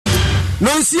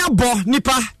nonsia bo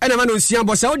nipa ena ma nonsia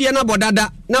bo sa odi na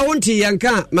bodada na wonti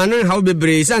yanka manon hawo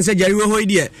bebre sanse jariwe ho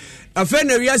ide afa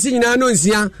na wiase nyina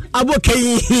nonsia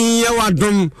abokai ya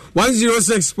wadom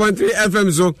 106.3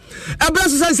 FM so abra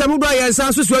so sanse mu do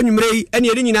ayansa so so anwumrei ene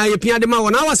ede nyina ye pia de ma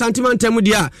wona wa santima ntam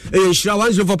dia shira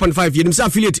 104.5 yenim sa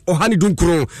affiliate ohani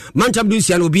dunkro mantam du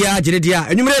sia no bia gere dia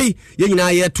anwumrei ye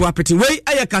nyina ye to apeti wei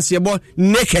aye kasebo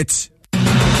naked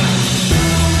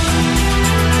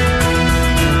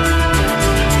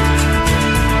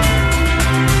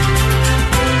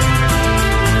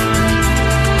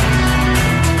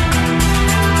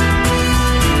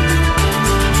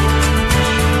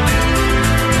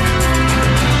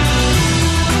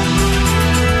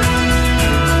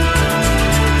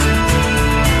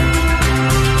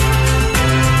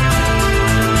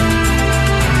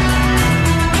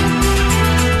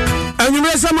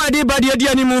Samadi badi adi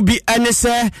ani mu bi enese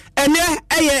ene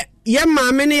eye ye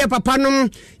maame ne ye papa nom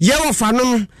ye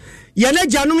wofanom ye na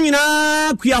janum nyina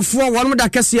kuafo wonum da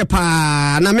kese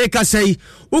pa na meka sei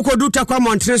ukodu takwa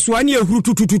montre so ani ehuru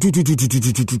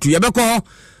tutututututututu ye beko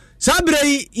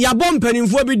sabrei ya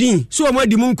bompanimfo bi din so o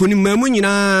madi mu nkoni mamu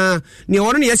nyina ne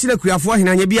wono ne yesile kuafo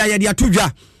henanya bia ye de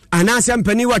atodwa anase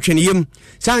mpani watwene yem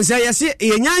sanse yese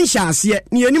ye nyanhyase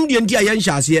ne yanim de ntia ye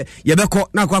nhyase ye beko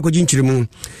na akwa akoginkyiremu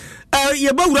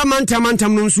ye bawura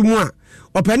mantam no nsumu a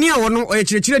opani a wono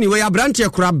oyekyerechire ni we abrante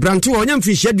kura brante wo nyam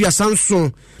fi hyeadua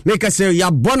sanso make say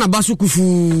ya bona baso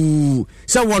kufu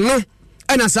se wono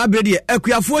ana sa brede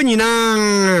akuafo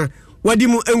nyina wadi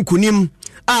mu enkunim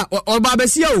a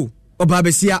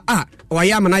obabesia a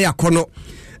waya amana yakono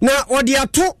na odi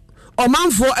ato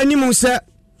omanfo animu se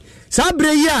sa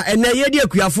bre yi a ene ye de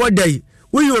akuafo dai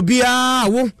wo obi a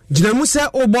wo ginamu se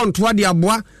obonto ade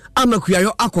aboa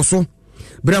amakuayo akoso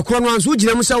brakro no anso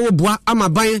gina musa wo boa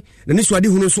amaban na ni suade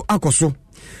hunu so akoso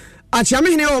atiame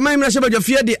hene o man mra shebadwa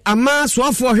fie de ama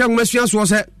soafo hwe ngomasua so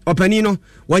se opani no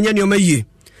wanya ne o mayie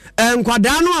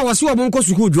nkwada no a wose wo bonko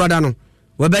suku dwada no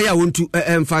wabaya wontu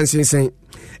mfansensen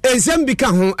ensem bika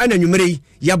ho ananwumrei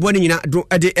yabo ne nyina do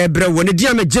de ebre woni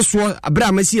dia mageso abra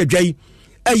amasi adwai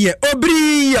eye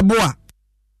obri yeboa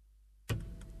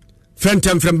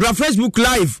fentem from Facebook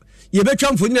live ye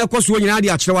betwa mfoni na ekoso nyina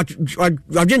de akere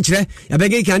wadwenkyere ya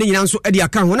bege kan nyina nso de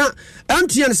aka ho na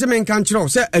MTN se men kan kyerɛ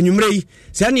sɛ anwumrei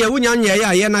sɛ ne awunya nya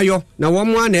ya ye na yo na wo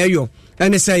mo na eyo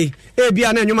ene sei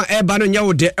bia na anwuma eba no nya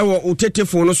wo de ewo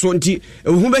otetefo no so nti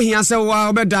ehu behia sɛ wa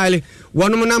obedial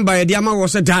wonom number ye de ama wo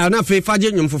sɛ dial na fe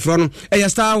fage nwum foforo no eye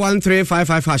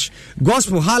 *1355#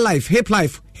 gospel high life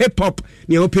hip hop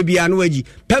ne ope bia no wagi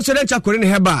president chakore ne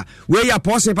heba we ya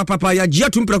pose papa ya gia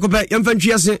tumprekope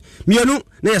yemfantwiase mienu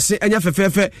na yese enya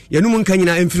fefefe yenum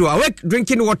nkanyina emfiri wa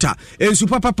drinking water ensu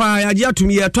papa ya gia tum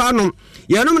ye to anom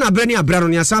yenum na brani abrano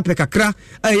ne asa pe kakra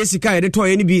yesika ye de to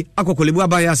ye ni bi akokolebu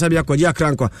aba ya sabi akoji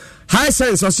akranko high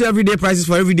sense or everyday prices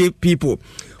for everyday people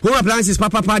home appliances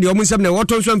papa de omun sebe na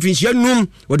water so mfinhia num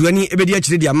wodwani ebedi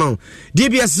akire di amount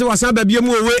DBS so wasan ba bia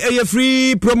mu we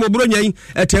free promo bronyan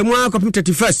etemu akopim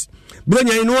 31st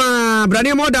bronyan no a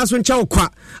brane mo da so ncha okwa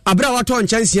abra wato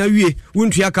nchansia wie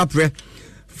wuntua kapre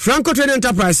Franco Trade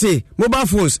Enterprise mobile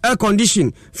phones, air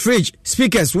condition, fridge,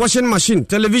 speakers, washing machine,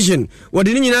 television. What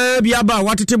did you know? Be about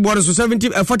what it was so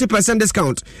 40%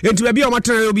 discount. Into be a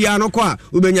material be an okwa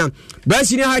ubenya.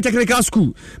 Brasini High Technical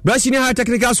School, Brasini High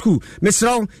Technical School. Miss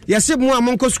Row, yasib mo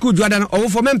amonko school Jordan or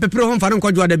for men pepper home for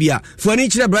unko Jwadabia. For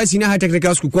each Brasini High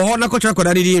Technical School, Kohona Kocha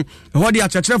Kodadi, Hodia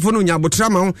Chachafonu,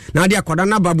 Yabutramo, Nadia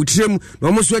Kodana Babutrim,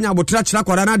 Nomuswenya Butracha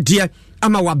Kodana dear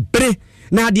Ama Wabre.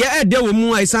 Na dia de wo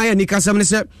mu Isaiah ni kasam ne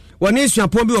se woni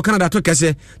suapon bi wo Canada to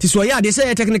kese ti so ya de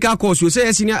se technical course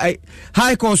se senior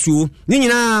high course ni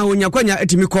nyina wonya kwanya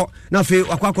etimiko na fe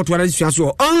akwakoto ara sua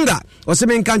so onga o se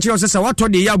men kan kire o se wato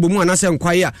de ya bomu ana se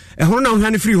nkwaye a ehon na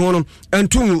hwan free ho no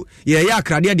entum ye ya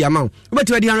akrade de amount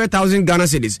obeti 100,000 Ghana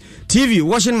cedis TV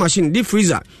washing machine deep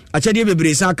freezer achade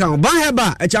bebre sa kan ban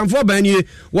heba echamfo ban ni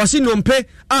wo se nompe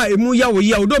a emu ya wo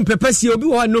ya wo dompe pesi obi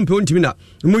wo nompe ontimi na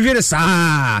mu hwere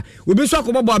saa obi so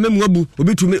akobabo amemu abu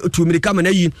obi tumirika ma na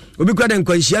yi obi kwada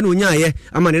nkwanhia na onyaye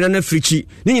ama ne na frichi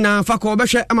ni nyina fa ko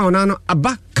obehwe ama ona no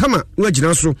aba kama no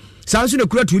agina so saa nso na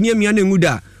kura tu ni amia na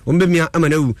nguda ombe mia ama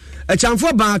na wu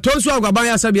echamfo ban tonso agwaban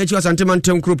ya sabi achi wasantema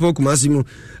ntem kropo kumasi mu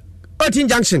Otin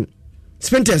Junction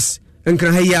Spinters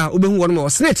nkran haya obehu won ma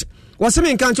wasnet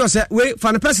waseme nkan cho se we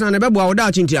fa na person na bebo a woda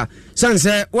achintia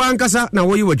sanse wankasa na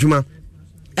woyi wadwuma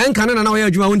enkana na woyi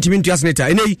adwuma wontimi ntua seneta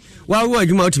enei wa wo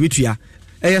adwuma otimi tua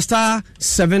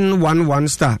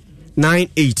 *711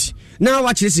 *98 na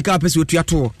wa chire sika pese otua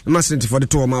to masent for the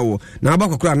to ma wo na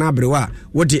abakokura na abrewa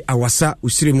wo de awasa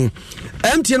usire mu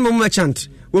MTN mo merchant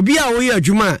obi a wo ye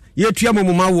adwuma ye tua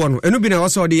momoma wo no enu bi na wo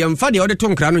so de yemfa de wo de to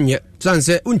nkra no nye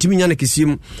sanse untimi nya na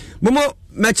kesim momo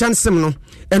merchantsem no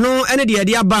eno ene de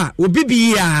de aba obi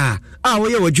bia a wo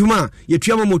ye adwuma ye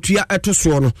tua momotua eto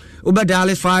so no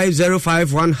obedale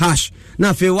 5051 hash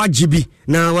na fe wa GB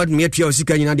na wa me tua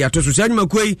osika nyina de ato so so anwuma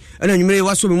koi ena nwumere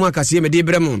wa so me mu akase me de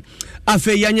brem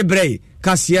afe yanye brei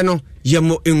kase no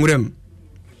yemo enwurem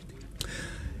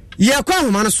ye kwa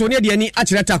homa no so ne de ani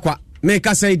akireta kwa me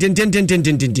ka say den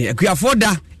akuafo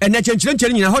da ena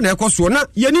chenchire nyina ho na ekoso na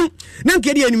yenim na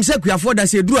nke de yenim se akuafo da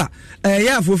se duru a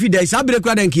ya afofi da isa bere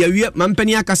kwa da nke awie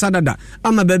mampani akasa dada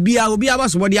ama babia obi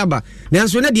abaso bode aba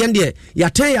nanso ne de ya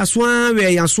ten ya so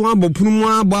we ya so abopunu mu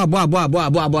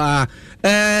abo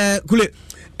kule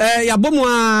ya bomu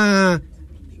a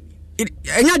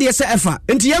enya de se efa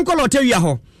enti yenkolo tawia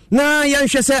ho na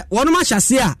yenhwe se wono ma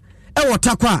hyase a e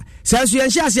wotakwa sanso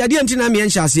yenhye ase ade enti na me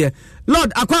yenhye ase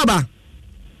Lord akwaba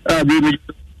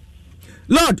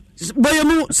Lord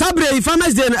boyemu sabre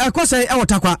farmers day akosa e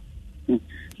wotakwa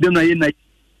dem na yina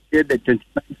the 29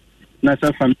 na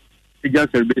sa family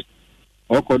just celebration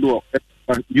okodo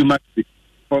you must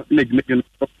for legislation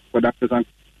for that person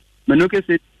menoke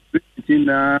say in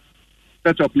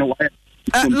set up no why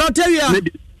Lord tell you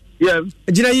yeah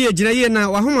jina ye na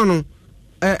wahoma no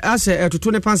ase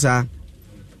etutu ne pansa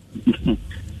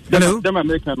hello them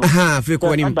American fe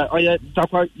ko ni by oya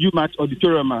takwa you match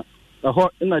auditorium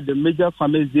in the major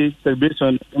family day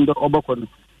celebration in the Obokon.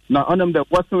 Now on them the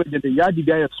what's the yadi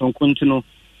guy from Contino,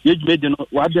 you made no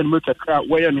Wabian Murka,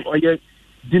 where no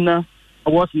dinner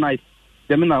was nice.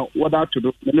 The men are what out to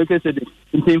do. The local said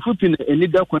in painful pin a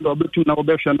leader when Obertun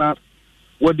Obershana,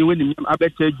 what the winning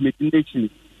abatage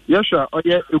making. Yes, sir, or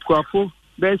yet Uquafo,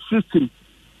 their system.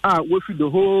 We feed the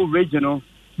whole regional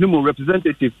numerous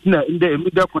representative in the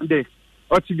middle one day.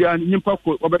 Or to be an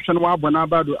impako Obershana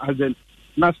Bonabado as a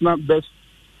national best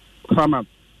farmer.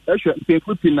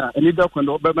 People and leader when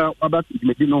Obama about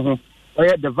Medino,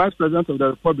 the vice president of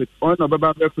the republic, or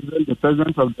Obama represent the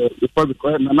president of the republic,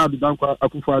 or Nana Danko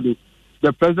Akufo-Addo,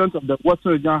 the president of the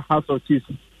Western Region House of Chiefs,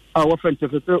 our friend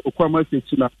Secretary Okwama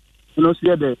Sechina, and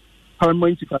also the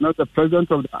Parliament chief, and the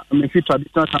president of the Amenfi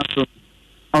Traditional Council.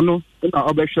 I know in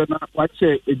our Obeshana, watch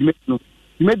it. You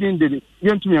made in the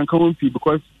young to me and common people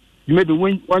because you made the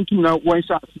one to now one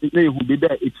shot, they will be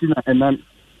there, it's in and then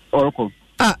Oracle.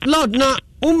 Lord, na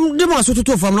de mo so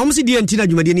toto fam na mo se die ntina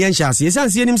dwumade ne yanhyase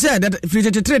esanse enim se that free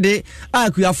tetrede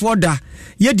akuafo da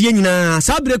ye die nyina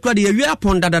sabre kwa de ye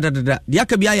apon da de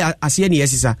aka bia ya ase ne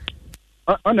yesisa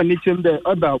ona ni chembe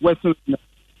oda western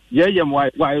ye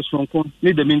why sonko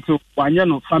ni de minto wanya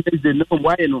no family de no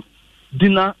why no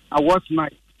dinner awards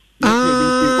night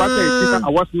what is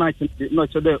awards night no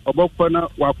chede obokwa na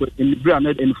wako in bra na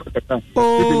in fakata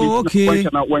okay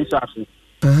one shase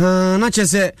na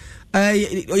chese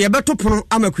ye beto pono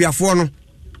amakuafo no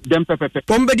dem pepepe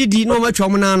pombe di no matwa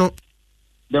mo na no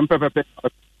dem pepepe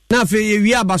na fe ye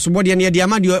wi abaso bode ne de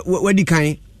ama de wadi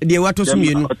kan de wato so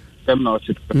mienu dem na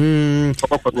osit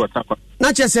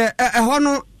na chese ho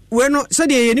no we no se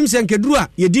de yenim se nkeduru a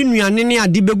ye di nuane ne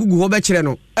ade begugu ho be kire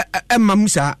no emma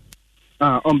musa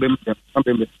ombe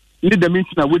ni the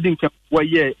meeting na wedding camp where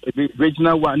ye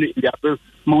regional one in the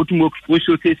multiple we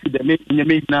showcase the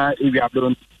me na area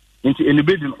don into in the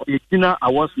building dinner I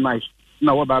was nice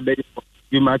na what about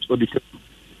you match or the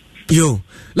yo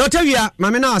lotavia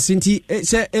mame na asinti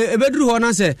se ebeduru ho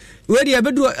na se we de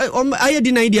ebedu aye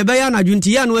dinner de be ya na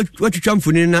dwunti ya na watwetwa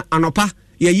mfuni na anopa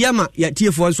ye yama ya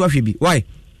tiefo nso ahwe bi why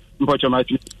mpocho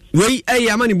match we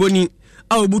ama ni boni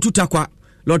a obutu takwa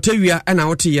lotavia na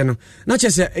wote ye no na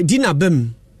chese dinner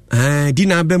bam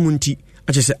dinner bam nti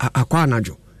a chese akwa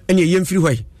anajo ene ye mfiri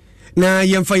hwai na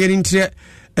yemfa yeri ntre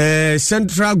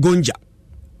Central Gonja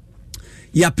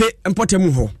Yapei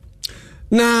empotemu ho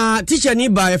na teacher ni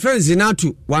ba friend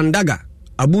Zinatu Wandaga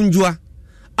Abonjuah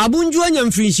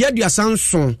nyamfinhia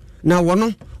aduasanson na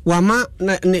wono wama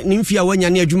ne mfia wanya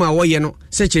ne adwuma wo ye no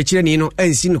se kirekire ni no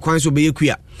ansi ne kwan so be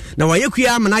yekua na wa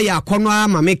yekua ama na ya akono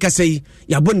ama mekasai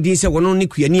ya bondin se wono ne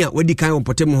kuani a wadi kan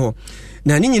empotemu ho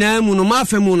na ni nyina mu no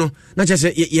mafemu no na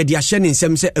chese ye de ahye ne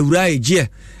nsem se awura egie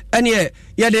ene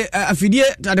ye de afidie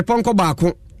ade ponko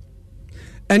baako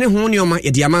ene ho ne oma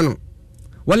ye de ama no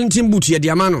Wellington boot ye de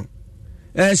ama no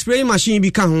spray machine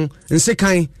bi ka ho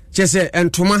nsekan chese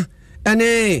entoma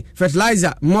ene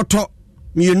fertilizer motor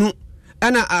mienu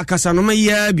ana akasanoma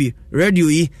ya bi radio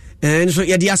yi nso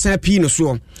ye de asan pi no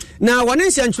so na wane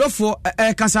nse ntrofo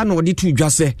kasa na odi tu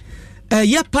dwase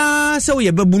ye pa se wo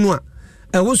ye babunu a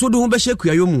wo so do ho be hye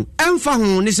kuayo mu emfa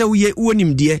ho ne se wo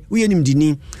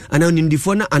nimdini ana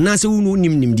nimdifo na ana se wo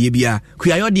nimdie bia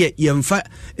kuayo de yemfa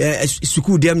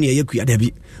sukuu dem ne ye kuada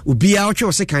bi obia wo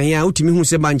twe se kan ya utimi hu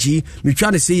se banchi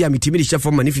metwa ne se ya mitimi de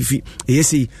hyefo ma ne fifi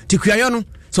yesi ti kuayo no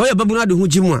so ye babu na de ho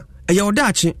gimu a eye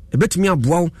odaache ebetumi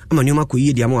aboa ama ne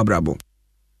makoyi de ama abrabo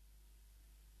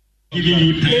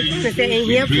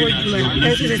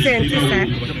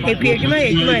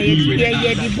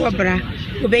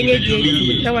Ubenye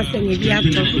die na wasanye bi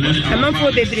ato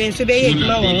amanfo bebre nso be ye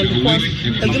djuma wo because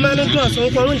adjuma no do so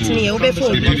ko wontini ye wo be fo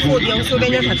bi so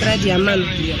benya kakra di amano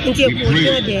nti e ko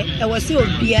de e wose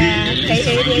obia e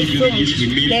so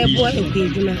na e bo e ko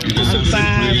djuma so ba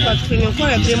ko fini ko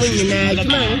e be mu nyina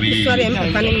djuma no so re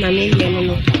mpapa ne na ne ye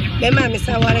no be ma me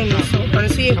sa ware no so on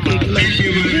so ye ko djuma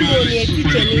ngo ni e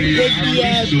tike ni e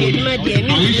bia ko djuma de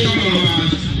mi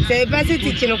se basi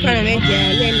tikino kana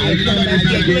media nene kama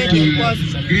kiadwede boss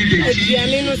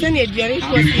ediane no se ne ediane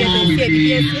ko se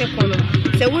ediane kono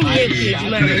se wonye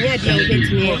kiaduma nya dia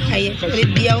obetini aye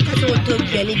bia o kaso to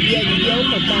ediane bia o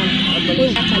papa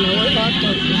won kana wo to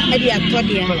edi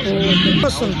atode a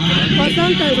so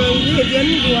sometimes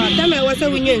ediane do atama wasa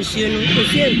wonye nsuo no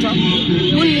osie nto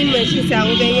wonni machine sa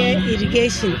wo beye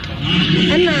irrigation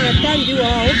ana tambi wo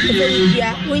o ko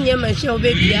bia wonye machine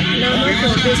obebia na mo ko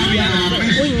obebia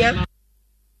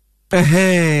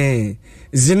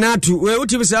Zinatu we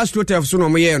utibisa astrotef so no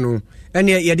moye no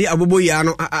ene yede abobo ya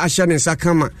no ahya ne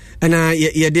sakama na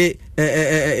yede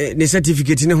ne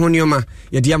certificate ne honioma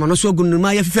yede ama no so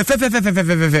gunuma ya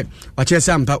fe wache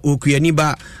sampa okuani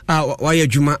ba waya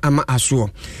djuma ama aso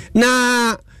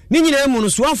na ni nyina mu no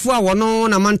so afo a wono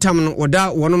na mantam no woda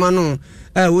wono ma no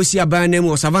wosi abana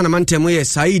mu Savannah mantam ye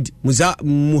Said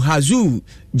Muhazu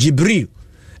Jibril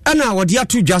ana wode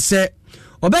atu dwase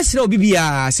obesira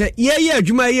obibia se ye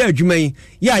adwuma yi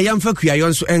ya yamfa kuayo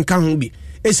nso enka ho bi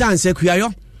esanse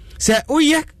kuayo se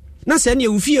oye na se ne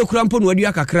ewufie kura mpo no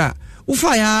adua kakra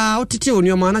ufa ya otete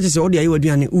onioma na se ode ayi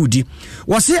waduane udi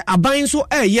wose aban so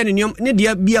ye ne niom ne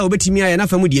dia bia obetimi aye na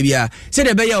famu dia bia se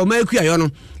de be ya o ma kuayo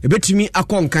no ebetimi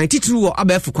akonkan titru wo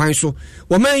abafu kwan so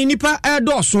wo man nipa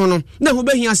edoso no na ho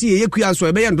behia se ye kua so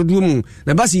ebe ye ndodo mu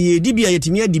na basi ye dibia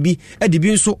yetimi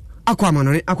adibi nso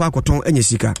akwakoton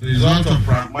enyesika. The result of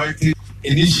pragmatic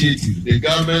initiative the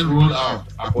government rolled out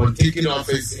upon taking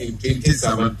office in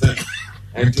 2017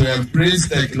 and to embrace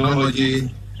technology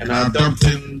and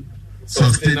adopting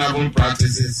sustainable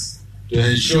practices to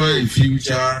ensure a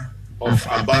future of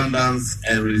abundance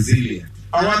and resilience.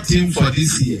 Our theme for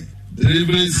this year,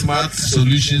 delivering smart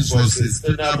solutions for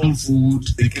sustainable food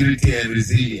security and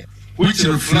resilience, which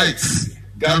reflects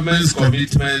government's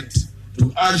commitment to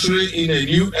usher in a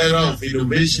new era of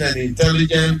innovation and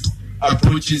intelligent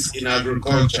approaches in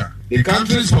agriculture. The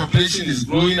country's population is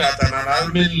growing at an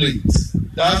alarming rate.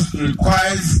 That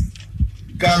requires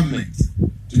government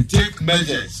to take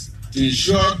measures to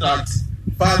ensure that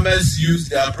farmers use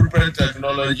the appropriate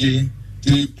technology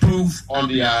to improve on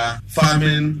their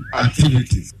farming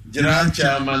activities. General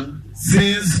Chairman,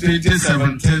 since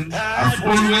 2017, I've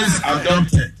always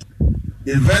adopted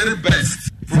the very best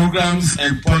programs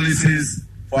and policies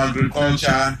for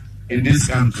agriculture in this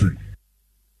country.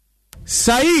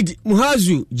 Said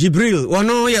Muhazu Jibril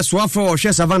wano ya swafo o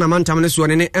hwe Savannah mantam ne so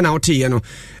ne na wote no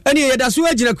ene yeda so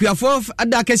agina kuafo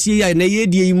ada kase ya na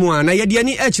yedie yi mu na yede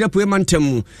ani akire poe mantam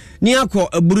mu ni akọ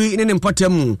aburu ne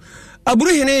mpatam mu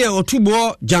aburu hene ye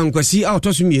otubo jankwasi a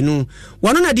otoso mienu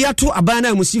wano na de ato aban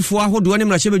na musifo ahodo ne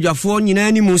mrahye bedwafo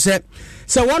nyina ni mu se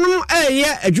wono eye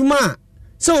adwuma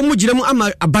se wo mu gire mu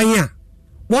ama aban a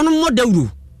wono modawru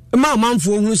ma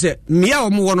manfo hu se mia wo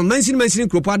mo wono mansin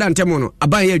kropo ada ntemo no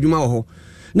aban ye adwuma wo ho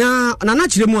na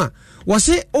kire mu a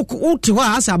wose wote ho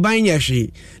asa aban ye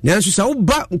hwe na nso sa wo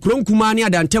ba nkronkuma ne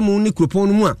ada ntemo ni kropo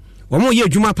no mu a womo ye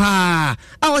adwuma pa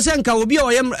a wose nka obi a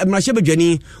oye mrahye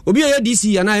bedwani obi a ye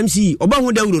DC ana MC oba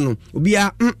hu dawru no obi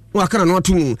a wakana no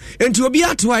atum enti obi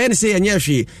ato a ye ne se ye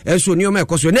hwe enso nioma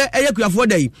ekoso na eye kuafo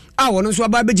dai a wono nso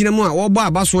aba begina mu a wo ba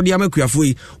abaso de amakuafo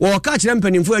yi wo ka kire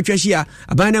mpanimfo atwahia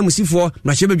aban na musifo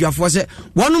mrahye bedwafo se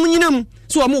wono nyinam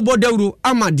so wo mo bo dawru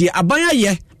ama de aban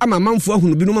aye ama manfo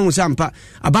ahunu bi no ma musampa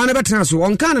aban na betena so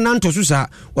wonka na ntoso sa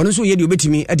wono so ye de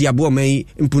obetimi ade abo mai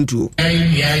mpuntuo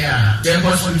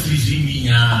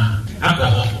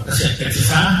alcohol. It's a year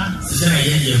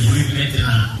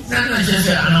na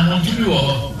chese anamontubi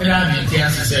wo ela bi tia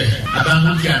sese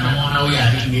abangu kia na mona o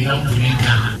ya ni na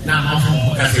kuninka na mafu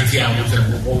mukaseti a wo se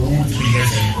o wu ti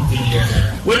yese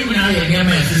woni mi na ye ni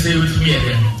ma sese o ti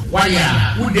yese wa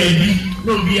ya u de bi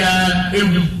no bia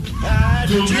ewu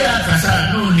to bia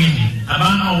kasa no ni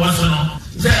abangu wo so no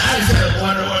Say I said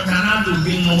what Tanado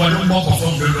being one walk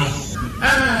from the room.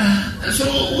 So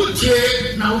which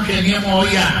now can hear more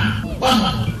ya.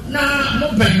 Now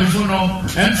more painful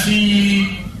MC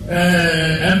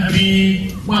MP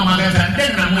Mama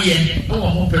then I'm here. Oh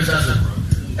more precise.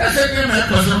 That's a my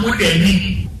person would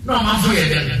any. No man for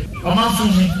them. Or man for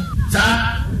me.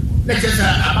 Sir. Let's just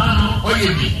about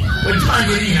Oyebi. When I'm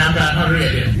getting not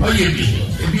ready. Oyebi.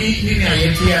 Be in a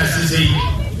year, say,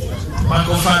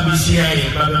 Marco Fabi CIA,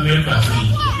 Baba America.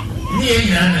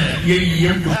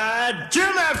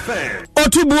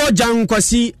 Otubo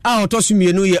Jankwasi, our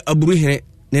Tosumianu, a bruhe,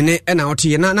 Nene, and out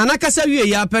here. Nanakasa, you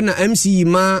yapen, MC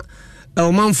Ma,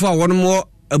 a man for one more,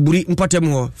 a buri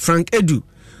impotemo, Frank Edu.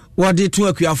 What did to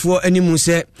acquire for any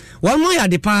muse? One more ya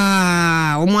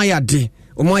depa, o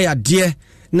moya dear.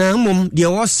 Na mum the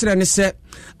wasra ne se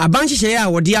abanche ya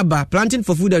wode aba planting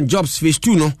for food and jobs phase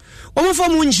 2 no omo fa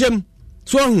mu nchem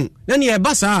so hu na ne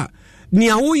eba sa ne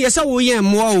awo ye sa wo ye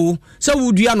mo wo sa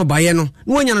wo dua no baye no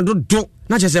na wonya no dodo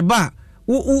na chese ba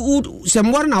wo se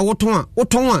mwar na woton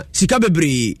a sika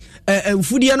bebre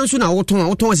mfudia no so na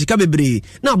woton a sika bebre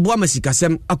na boa ma sika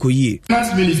sem akoyie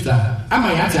Finance Minister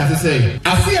ama ya ati say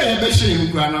afia ye be hye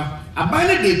nkura no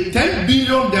abane de 10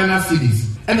 billion Ghana cedis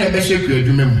and a best shape you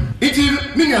remember. It is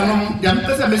Minianum, the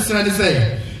Ambassador Mr.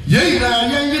 say, Yea, na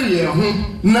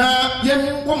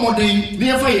yen one more day,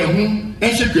 near fire home,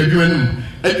 and shape your dream.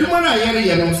 A human I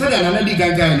am said another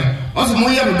gagana, also more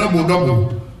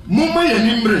double. Mumma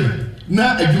and Nimbre,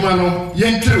 na a humano,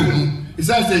 yen true. It's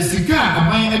as a cigar, a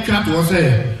buying a cat was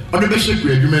there, or the best shape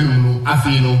your dream,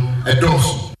 Afino, a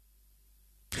dose.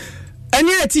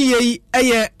 Eti ye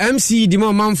MC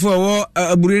Dimo Manfo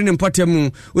Aburin and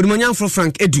Potemu with Manyan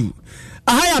Frank Edu.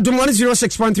 A higher to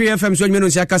 106.3 FM so you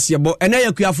say Cassiabo and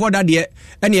I could afford that year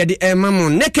and yet the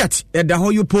Mammon naked at the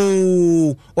whole you po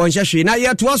on Shashi. Now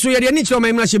yet was we had any to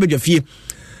my message of fee.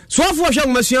 So for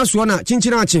young Monsieur Swana,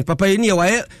 Chinchinachi, Papa near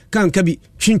why can't be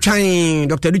Chinchin,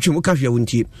 Dr. Richard Mukafia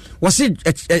Wunti. Was it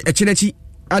a Chinechi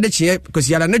Adechi because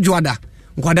you are a Nejuada.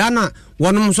 Kwadana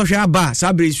wonum social ba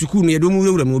sabre school me do mu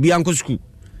wura mo bi anko school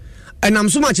enam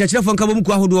so ma chechire fon kabom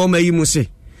ku ahodo o mayi mu se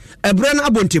ebre na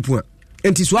abontepu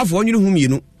enti so afo onwunu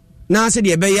humienu na se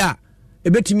de ebe ya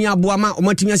ebetimi aboa ma o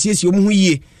matimi asiesie o mu hu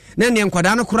yie na ne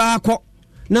nkwadana kura akọ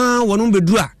na wonum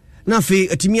bedu a na fe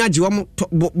atimi age wo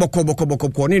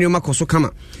bokọ ne ne makoso kama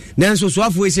na nso so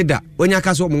afo ese da onya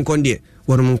ka so mo nkonde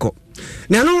wonum nko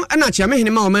na no ana chia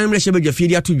mehene ma o man mrehye badwa fie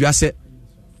dia to dwa se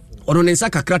ono ne nsa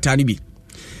kakrata ne bi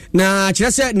na kyerɛ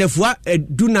sɛ nafua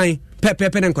dunan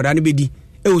pepe na nkɔda no bɛdi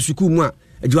ɛwɔ sukuu mu a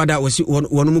adwada wɔsi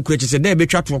wɔno mu kura kyerɛ sɛ da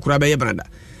bɛtwa to kora bɛyɛ banada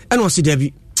ɛna ɔsi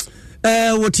dabi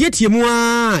wɔtietie mu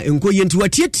a enko yenti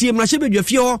wɔtietie mu na hyɛ bɛdwa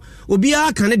fie hɔ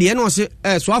obiara ka ne deɛ na ɔsi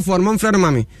soafoɔ no momfrɛ no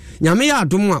mame nyame yɛ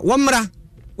adom a wɔmmra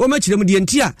wɔmakyerɛ mu deɛ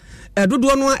nti a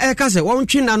dodoɔ no ɛka sɛ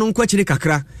wɔntwe na no nkɔ akyire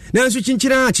kakra na nso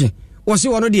kyinkyina akye wɔsi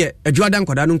wɔno deɛ adwada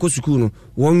nkɔda no nkɔ sukuu no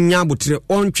wɔnya abotre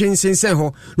ɔntwe nsensɛn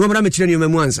hɔ na wɔmmra mekyerɛ nneɛma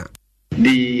mu ansa.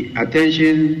 The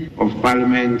attention of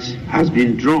Parliament has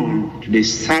been drawn to the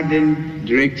sudden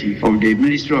directive of the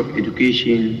Ministry of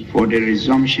Education for the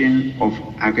resumption of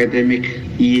academic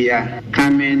year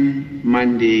coming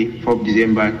Monday, 4th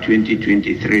December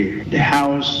 2023. The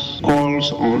House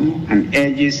calls on and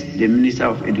urges the Minister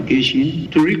of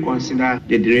Education to reconsider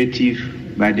the directive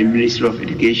by the Ministry of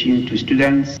Education to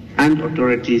students and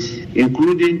authorities,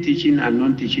 including teaching and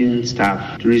non-teaching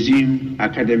staff, to resume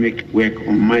academic work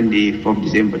on Monday, 4th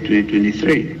December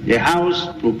 2023. The House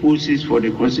proposes for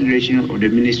the consideration of the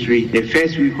Ministry the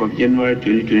first week of January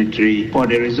 2023 for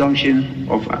the resumption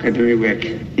of academic work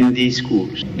in these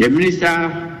schools. The Minister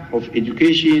of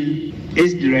Education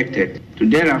is directed to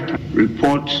thereafter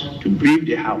report to brief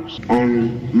the House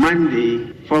on Monday,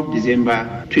 4th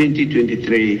December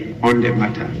 2023 on the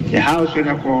matter. The House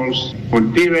further calls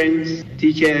on parents,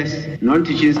 teachers,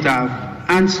 non-teaching staff,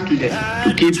 and students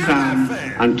to keep calm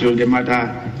until the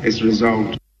matter is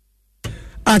resolved.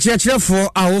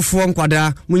 Achirefo awofo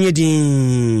nkwada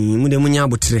munyedin mude munya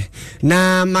abotre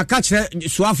na maka kire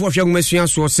suafo hwe ngomasua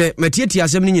so se matieti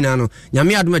asem ni nyina no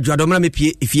nyame adom adwado mra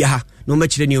mepie efie ha no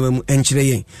makire ni omamu enkire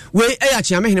yen we eya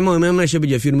chia mehene ma omamu hye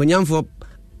begya fie no nyamfo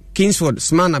Kingsford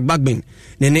Smana Bagbin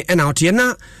nene ena ote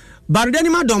na barodani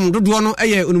madom dodo no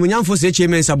eye onumunyamfo se chie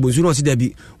mensa bonsu no se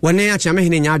dabi wone achia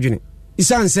mehene nya adwene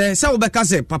isanse se wo beka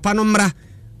se papa no mra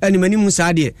animani mu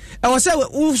saade e wo se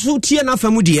wo tie na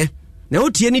famu de na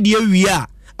wotie ni de awie a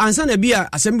ansa na bia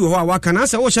asem bi ho a waka na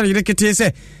se wo hyere rekete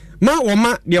se ma wo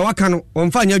ma de waka no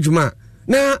wonfa anya adwuma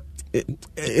na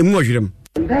emu ohwerem.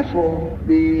 And therefore,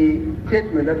 the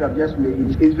statement that I've just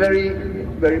made is very,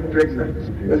 very pregnant.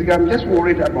 Because I'm just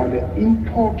worried about the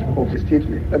import of the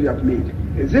statement that you have made.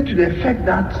 Is it to the effect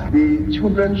that the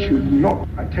children should not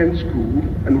attend school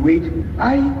and wait?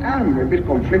 I am a bit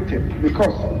conflicted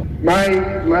because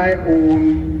my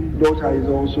own daughter is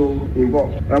also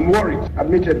involved. I'm worried,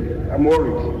 admittedly, I'm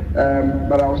worried.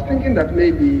 But I was thinking that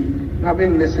maybe,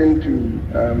 having listened to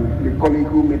the colleague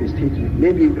who made a statement,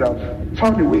 maybe we could have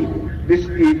found a way this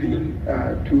evening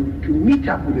to meet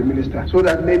up with the minister so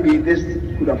that maybe this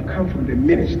could have come from the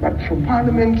minister. But for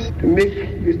Parliament to make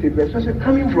this statement, especially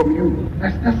coming from you,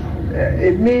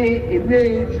 it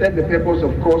may set the purpose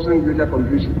of causing greater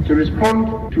confusion to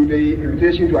respond to the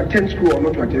invitation to attend school or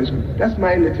not to attend school. That's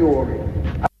my little worry.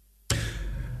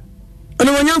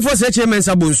 Ono wanyam for seche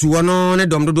mensa bonsu wono ne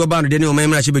dom dodo ba no de ne o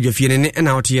memra che bedwafie ne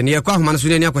na ote ne yakwa homa no so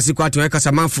ne akwasi kwa to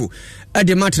kasa manfo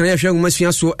ade matena ya hwe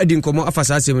ngumasua so adi nkomo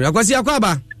afasa asem akwasi akwa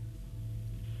ba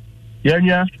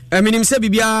yanya minim se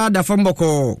bibia da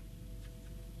fomboko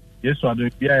yeso ado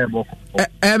bia e boko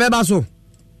be ba so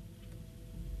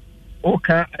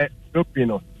oka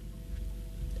dopino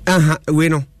aha we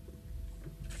no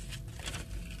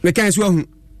me kan so hu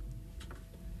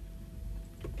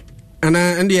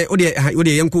ana ndie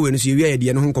odi yanko we no so wi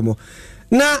ayede no nkomo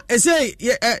na ese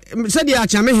se dia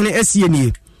achame hene asie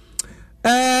nie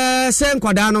se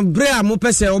nkwada no bre a mo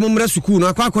pese o mo mra suku no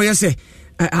akwakoye se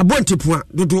abontepua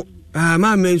dodo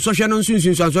ma me sohwe no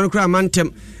nsunsun so azoro kra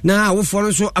mantem na wofo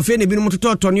no so afi na bi no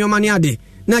tototo ne omane ade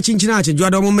na chinchina achedwa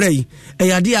do mo mra yi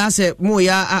eyade a se mo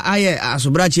ya aye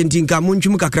asobra chentinka mo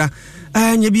ntwum kakra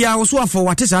nya bia wo so afo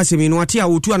wate sa asemi no wate a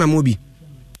wotu ana mo bi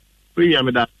we ya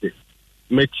me da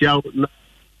Metiao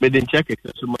Medenchak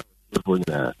Exuma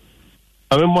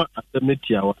Amemo at the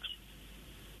Metiawa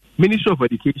Minister of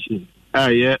Education.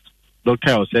 Yeah,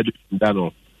 Dr. said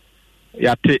Dano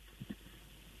Yate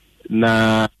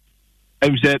na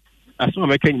MZ as no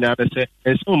making na say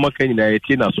and so making na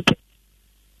 18 super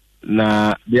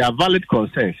na there are valid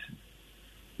concerns.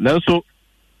 Now so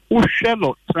who shall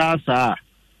not trasa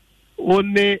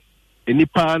only any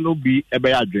panel be a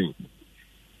bear drink.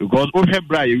 Because we have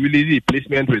brought really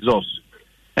replacement results.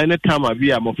 Anytime I be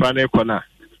a mofrane corner,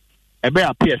 a bear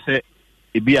appear say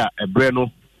it be a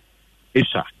breno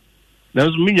isha.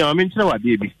 There's me, I mean, what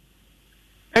baby.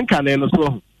 And can I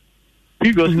know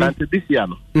previous this year?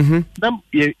 Then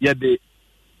the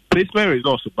placement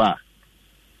results bar.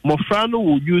 Mofrano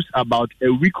will use about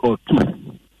a week or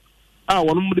two.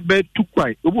 One of the bed too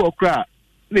quiet. The work cry,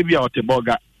 maybe out a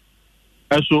boga.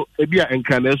 And so a beer and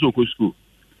can also go school.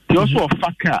 He also a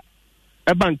faka,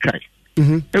 a bankai,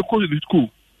 a call to the school,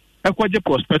 a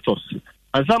quadruple prospectus,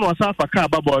 and some was half a car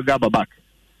babo gaba back.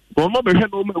 But no be no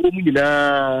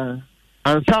woman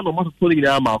and some of us pulling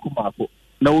down Marco.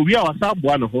 Now we are some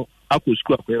one of our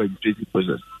school registration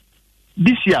process.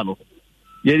 This year, no,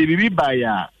 ye be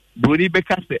by Brody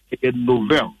Becca in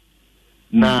November.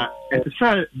 Now, as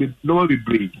a no be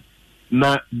break.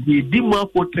 Now, the demo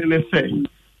for say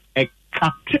a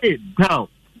captain down.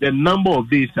 The number of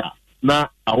days now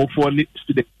our students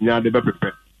they be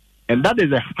prepared, and that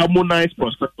is a harmonized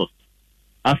prospectus.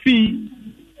 I feel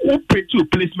we pay to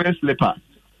placement slipper,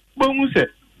 but we say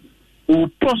our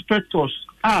prospectus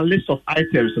are list of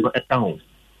items in the account.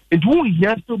 And we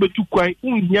hear to be too quiet.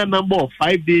 We hear number of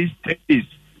 5 days, 10 days,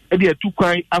 and they are too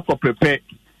quiet for prepared.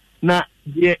 Now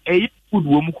they a good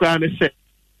woman can say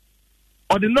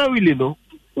ordinarily no,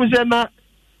 we say na.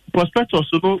 Prospectors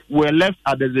were left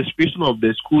at the discretion of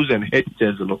the schools and head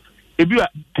teachers. If you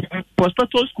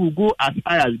prospectors could go as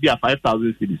high as be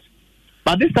 5,000 cities,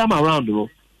 but this time around,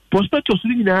 prospectors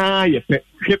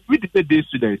with the day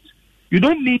students, you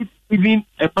don't need even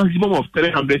a maximum of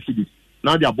 300 cities.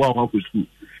 Now they are born to school,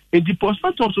 and the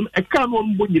prospectors a can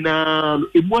on bonina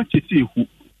a more who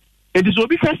it is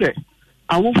because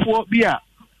I won't for beer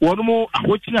one more. I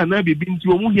watch and be been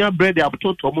to here bread. They have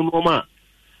taught Tomonoma.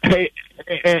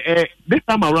 This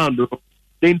time around,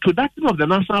 the introduction of the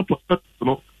national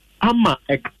prospectus, Amma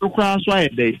a class why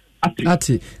day.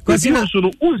 Because you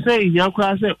know, who say young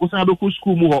class, Osabeku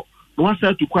school more, no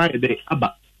said to quiet day.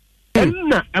 Abba.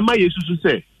 And am I used to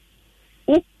say,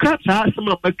 who cuts out some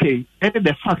of the case, and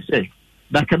the fact say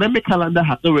the academic calendar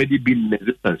has already been in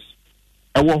existence.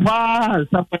 And what was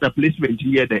the placement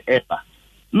here the ever?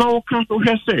 No, can't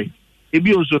say, if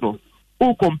you also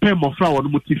who compare more flower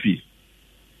motifi.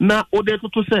 Na ode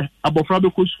to say abofra be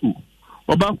ko school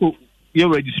obako your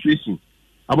registration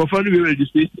abofra no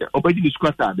registration obaji the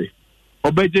squatter de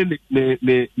obaji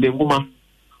ne ngoma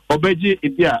obaji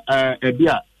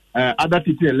ebia other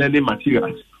teaching and learning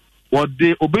materials what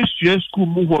they obey school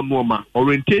move on normal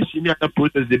orientation and other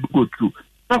process they go through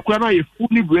na kwa na you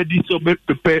fully ready to be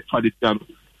prepared for the exam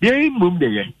there mum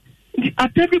there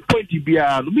at every point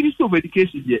the Minister of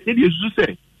Education there they used to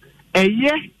say a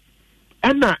year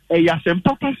And a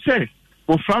papa says,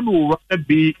 my friend will rather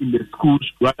be in the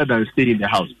schools rather than stay in the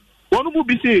house. One will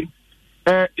be saying,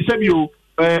 it's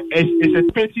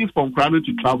expensive from Crown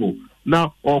to travel.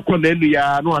 Now, or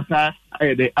Cornelia, no, I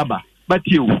the Abba. But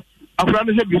you, a friend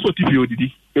said, you so TV,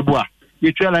 did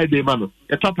you try like the man,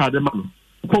 a top of the man.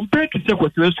 Compared to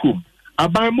secondary school, I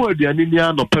buy more than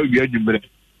Indian or per year.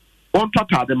 On top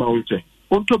of the mountain,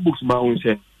 on top books,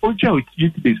 mountain, on child,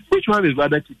 which one is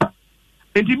rather cheaper?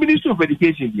 And the Minister of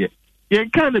Education here, you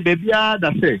can't baby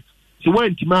that say, she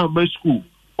went to my school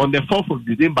on the 4th of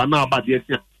December now, but yes,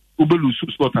 Ubelu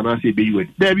Sport and I say,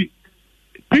 baby,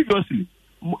 previously,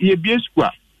 you be a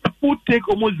square, would take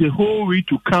almost the whole week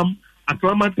to come,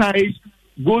 acclimatize,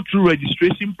 go through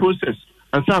registration process,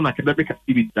 and some academic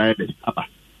activity.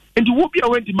 And you won't be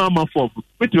away to Mama for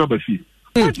which number fee.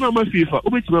 Which number fee for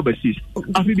which number fees?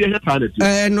 I will be a planet.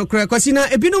 No,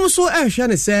 Cracosina, a bit so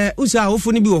Shannon say, Usa,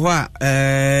 Ufuni Bua,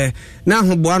 now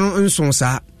Buano and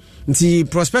Sonsa. The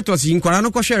prospectors in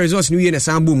Quarano share resource New Year and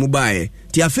Sambu Mubai.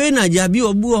 Tiafena, Jabi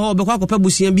or Bua, Bacco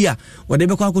Pabusiambia,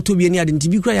 whatever Quaco to be near the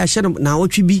TV cry, I shadow now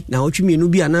what you be, now what you mean,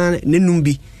 Nubia,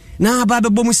 Nenumbi. Now, Baba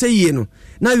Bomu say, you know.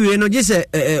 Now you know just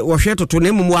a washer to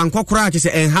name one cockroach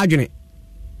and hygiene.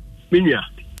 Minya,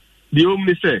 the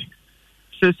only say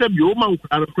you man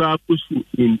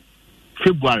in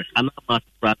February and March.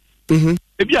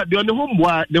 Maybe I be on the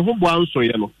home one so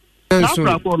yellow. No,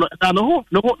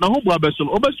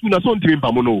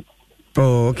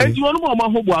 oh, okay. And you want more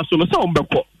home was on the song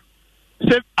before.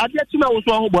 Say, I get to know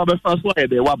who was first why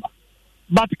they were.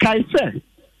 But Kai say,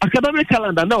 academic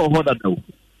calendar now hold that now.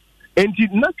 And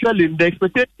naturally, the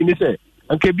expectation is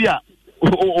and Kebia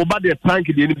over the tank,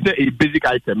 a basic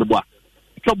item.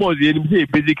 Trouble is a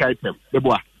basic item. The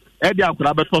boy, Eddie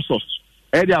Akrabe sauce,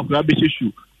 Eddie Akrabe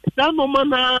issue. That no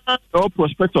man or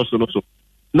prospectus also.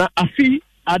 Now, I see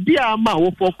a dear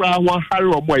amount for one Harry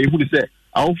or more, who say,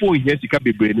 I'll phone here to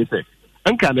be brain.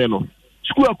 And Caneno,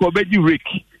 school of Cobeji Rick,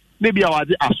 maybe I was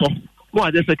a soft, no,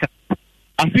 I just say,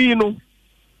 I feel you know.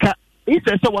 If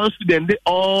there's one student,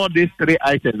 all these three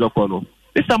items of Kono.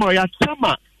 This time I have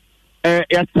a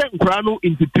 10 grano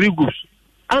into 3 groups,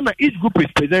 and each group is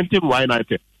presenting one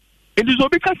item. It is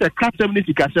because a custom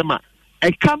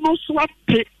I cannot swap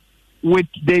it with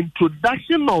the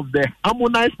introduction of the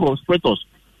harmonized prospectus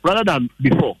rather than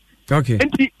before. Okay.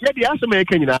 And the answer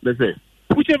American say,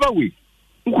 whichever way,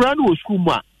 grano school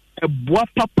a bois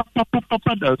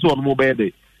papa dance on mobile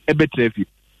day, a bit heavy.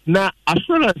 Now, as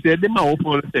soon as they demand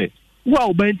open say,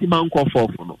 wow, Benty man call for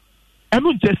no. I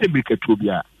don't just say make a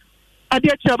trubia. I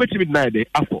did tell me midnight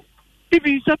after. If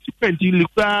you subsequently look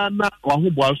na or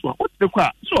who was what's the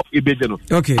car? So a bit.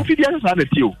 Okay. I feel the other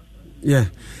you. Yeah.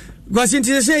 Because since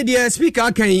you say the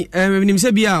speaker can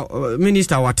say be a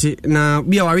minister wati na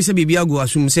be a say be go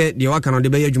assume say the work on the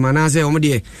bay jumana say o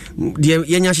de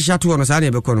yenya hihya to no sa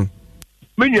na be kono.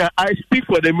 I speak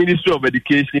for the Ministry of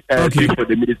Education and okay. Speak for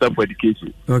the Minister for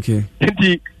Education. Okay.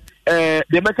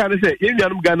 The mechanic say in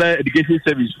Ghana Education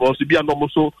Service for to be a normal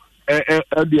so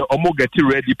the omo get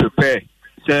ready prepare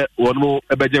say one more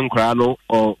ebejem krano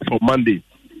or for Monday.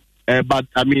 But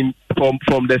I mean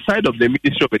from the side of the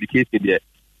Ministry of Education there,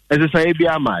 as I say be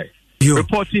my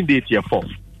reporting date here for.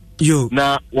 You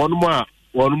now one more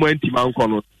intimate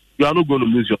kono you are not going to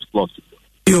lose your slot.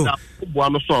 You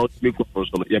one so make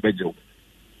ebejem.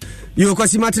 Yo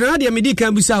kwasi matena dia medi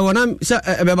kan bisa wona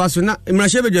beba so na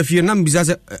mrahye bedwafie na mbisa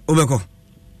se obeko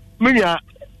menya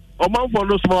omanfo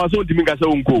no so so ntimi ka se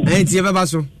wonko tie beba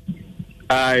so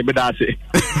ai me da se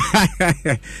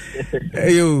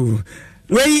yo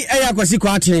wei eya kwasi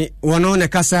kwate wono ne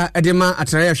kasa edema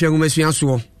atraya hwe ngumasua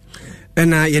so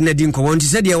na ye na di nko nti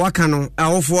se de waka no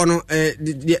awofo no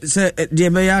se de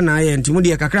be ya na ye ntimu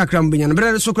de kakrakra mbenya no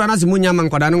bre so kra na se munya man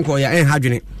kwada no nko ya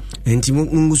hadwene nti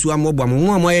musu amobwa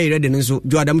mu aye rede nso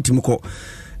jo adam timuko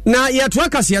na ye to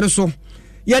akase ye so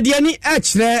ye de ani a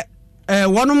kire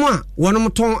wonom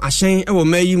ton ahyen e wo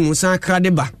mayi mu san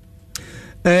krade ba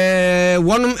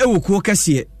wonom e wokuo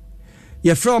kase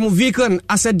ye from Vehicle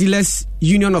Asset Dealers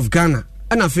Union of Ghana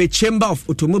and afa Chamber of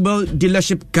Automobile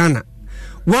Dealership Ghana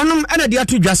wonom ena de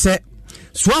ato dwase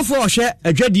soafo ohwe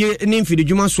adwadie ne mfidi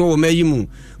dwuma so wo mayi mu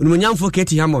onumnyamfo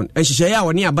Keti Hammond enhihye ya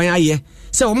woni aban aye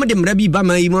se wo mede mra bi ba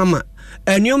mayi mu ama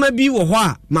enioma bi wo ho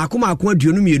a maako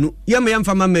aduonu mienu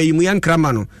yemfa ma mayi mu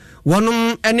yankrama no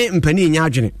wonom ene mpani nya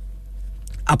adwene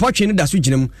apotwe ne da so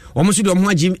ginam wo mo so de wo ho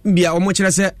agi bia wo mo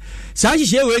kire se saa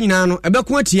hihye we nyina no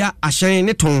ebeko atia ahyen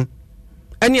ne ton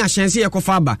eni ahyen se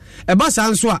yekofa aba eba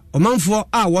saa nso a omanfo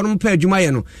a wonom pa adwuma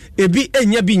ye no ebi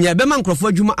enya bi nya bema nkrofo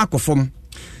adwuma akofom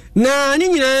na ni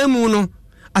nyina mu no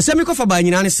asemi kofa ba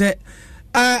nyina ne se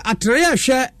atraya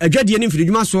hwe adwadie ne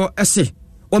mfidwuma so ese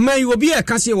oman obi e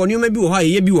ka se wonema bi wo ha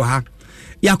ye bi wo ha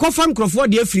yakofa nkrofo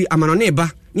de afiri amanone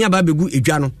ba ne aba begu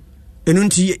edwa no enu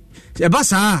nti e ba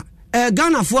saa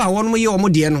Ghana fo a wonom ye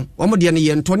omode no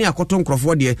ye ntone akoto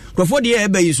nkrofo de e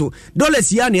ba yi so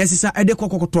dollars ya na esisa ede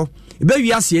kokokoto e ba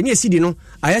wi ase ne esidi no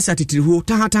ayesa titirihu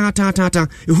ta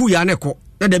ehu ya na ekọ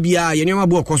da bia ye nyoma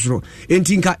bo okosoro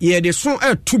entinka ye de so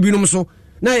etu binom so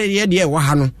na ye de e wa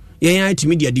ha no ye yan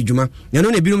timi de adidwuma ye no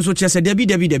na binom so chese dabi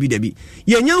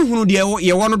ye nya hunu de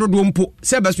ye wono dodo mpo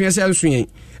se beso ye se nso yen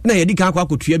na ye di kan kwa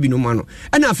kotua binom ano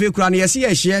na afa kura na ye se ye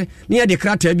hye na ye de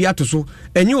krata bi ato so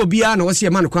enye obi a na wo se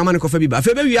ma no kwa ma no kofa bi ba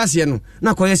afa be wi ase no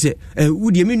na ko ye se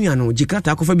wudi menu ano ji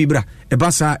krata kofa bi bra e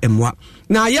ba sa emwa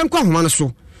na ye nkwa homa no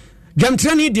so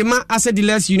Jamtrani Dema Asset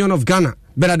Dealers Union of Ghana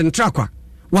better than Trakwa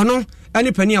wano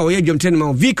any penny away Jamtrani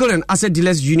ma Vehicle and Asset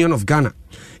Dealers Union of Ghana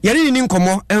yari ni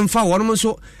nkomo emfa wono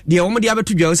so de wo de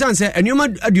abetu dwa sanse enuma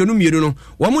aduonu miedu no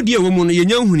wo de wo mu no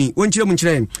yenya huni wonkyere mu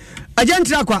nkyere agent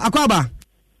Trakwa akwaba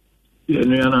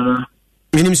yenu yana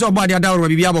minim so oba de adawro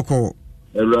bibia aboko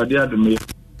ewrade adome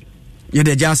ye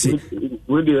de jase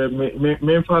we de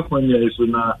me fa kwanya so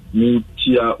na me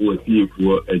tia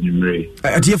watiefo anyumre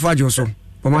atiefo ajo so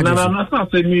na sa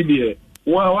media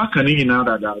wa kani na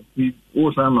dada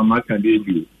o sa mama kan de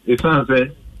ju e san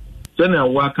se na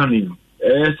wa kani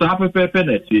sa pepe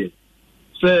na tie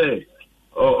se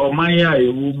o man ya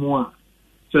ewu mu a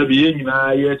se bi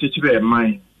nyina ye chechire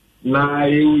man na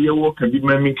ye wo ka bi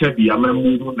mami ka bi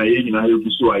amamu na ye nyina ye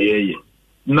buso ayeye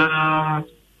na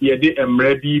ye de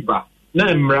emra bi ba na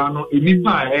emra no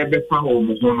enipa e be fa wo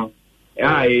mu ho no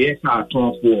ye ka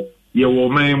tonfo ye wo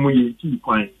man mu ye ti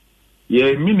kwan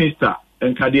ye minister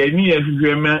enkade ani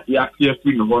ehwehwema yakye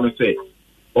free no no say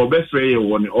obefre ye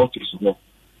won office ho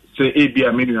say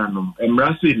ebia menuanom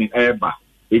emra say ni eba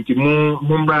enti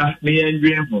mumbra ne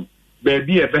yendwen ho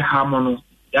baabi ebe ha mo no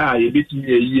ya ye betimi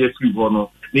ye free ho no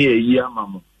ne ye yi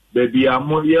amamo baabi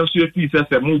amo ye so efi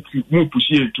se mu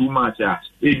push ye too much a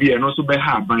ebia no so be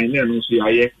ha ban na no so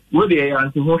yaye wo de ye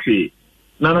anti ho hwe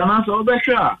na so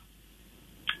obehwa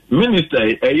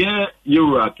Minister,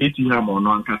 Euro Katie Hammer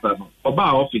no ankasa no.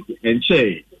 Oba office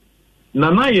enche.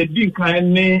 Na ye din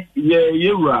kan ne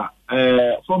Euro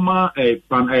former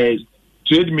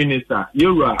trade minister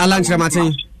Euro Alan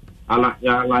Chamatin. Alan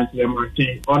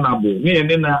Chamatin honorable.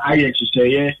 Ne na aye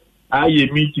hihye aye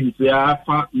meeting ya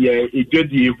fa ye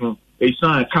edwadi hu. E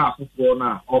san ka fofo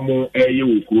na omo eye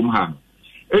wo kurom ha.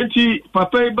 Enti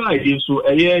papa ba yi so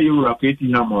Euro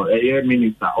Katie Hammer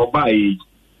minister oba yi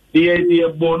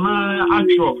the bona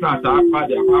actual class apa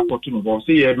de apa to no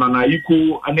say ye mana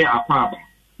iko ane apa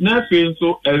na fe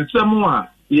so ensemo a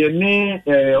ye ne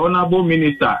honorable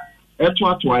minister eto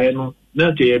atoaye no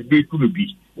na ke ye bi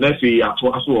bi na fe ya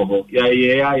to aso ho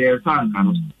ya sanka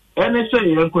no ene say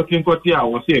ye nkoti a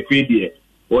wo say fe de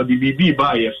or the bibi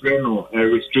ba ye frɛ no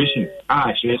restriction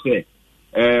she say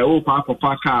o pa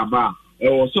ka ba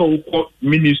so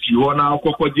ministry na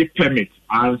akokoje permit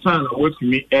ansan what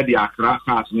me e the Accra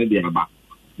cars ne de aba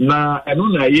na eno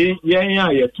na ye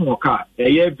ton car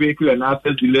Vehicle and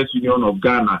Asset Dealers Union of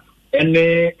Ghana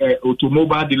ene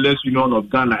Automobile Dealers Union of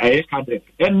Ghana cadec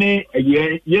ene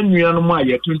ye nuanu ma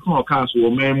ye ton cars wo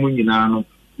man mu nyina no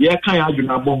ye kan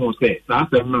adwuna bo ho se sa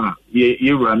asem na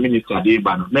ye minister de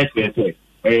ba no next say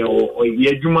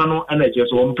ye dwuma no na je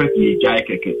so wo mpɛ ye jai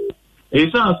keke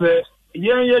san say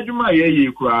ye dwuma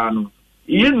ye kura no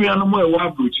ye nuanu mo e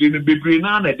wa brochi no bebre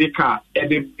na de ka e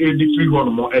de free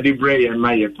hono mo e de bre ye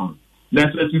na ye ton na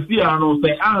sisi ano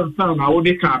say ansan na wo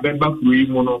de ka be ba kuri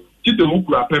mu no tito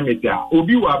ukura permit a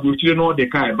obi wa brochi no de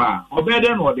ka e ba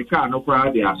obede no de ka no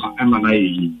kura de aba e ma na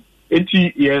ye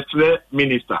eti ye sre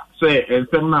minister say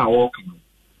ensem na wo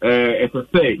kan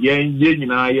say ye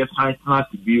nyina ye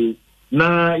science bill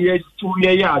na ye to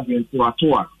ye agent to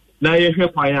a na ye hwe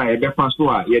kwan a ye be fa so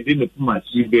a ye de ne puma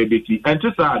si bebeti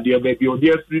enti sa de be o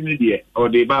de free ni de o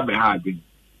de ba be ha adwen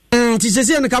ti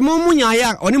sese ne ka mo munya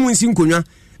ya oni mu nsi nkonwa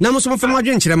na mo so mo fa ma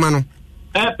dwen kyerɛ ma no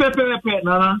pepe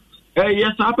nana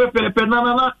yes pepe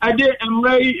nana ade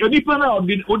emrai onipa na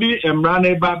odi emra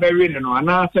na ba be we ne no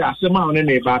ana se asema one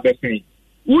na ba be kan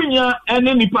wunya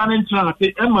ene nipa ne ntrate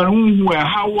e ma hu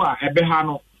hawo a ebe ha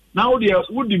no na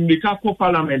wodi mika ko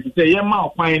parliament say ye ma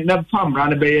okwan na famra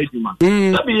na be ye adwuma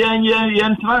na be ye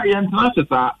ntra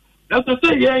sesa na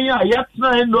say ye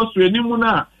try industry ni mu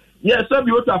na ye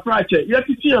sabi ota frache ye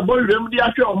titi e boy rem di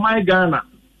ahwe o my Ghana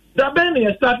da be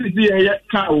na started ye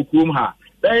ka okurum ha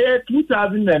da ye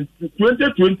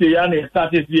 2020 ya na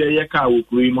started ye ka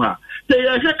okurum ha say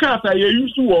ye ka ta ye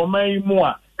use wo man mu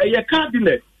a ye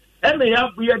cabinet e na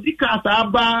ya di ka ta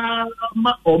ba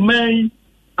ma o man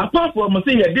apart from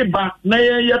say ye de ba na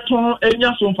ye ton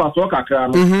enya so mfa so kakra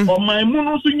no o man mu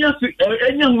no so nya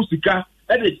enya hu sika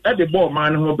e de ball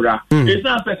man ho bra e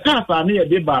say say car na ye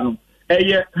de ba no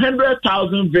e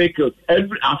 100,000 vehicles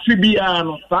every afibia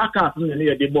no sa car na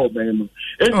ye de ball ban no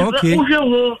e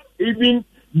ho even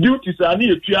duties are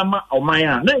near Tiama or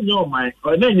Maya, then your mind,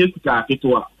 or then you car it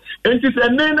was. And it's a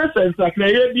nana sense, like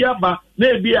Biaba,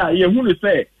 maybe I who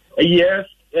say, yes,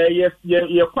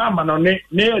 your farmer on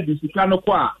near this kind of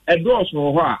qua, a gross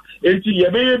no hoa, and see your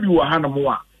baby were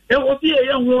Hanamoa. It was here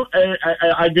young one,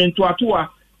 I went to a tour,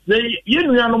 they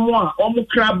yin more, almost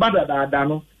crab butter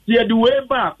dano, see the way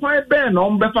back, quite ben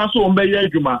on Befaso on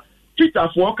Bayajuma, Twitter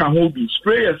for can hold be,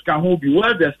 sprayers can hold be,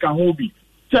 welders can hold be.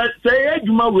 Say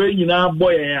Juma way in our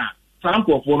boy,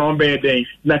 sample for on bad day,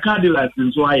 the Cadillac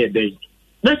is why a day.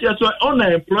 That's just why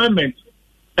unemployment,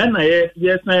 and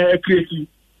yes, I crazy.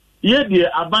 Yet,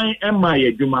 I buy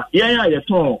my Juma, I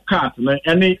ton cars,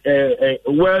 any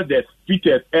welders,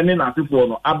 fitters, any nothing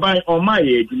for I buy on my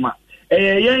Juma.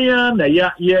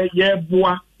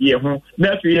 Bois,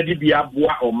 that's where be a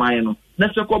bois or mine.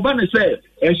 That's a Cobana said,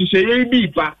 and she say, be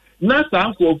back. Na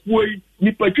sanko fuoi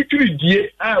ni particularly die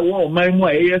a wo man mu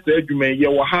ayes adwuma ye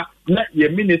wo ha na ye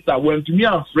minister wantumi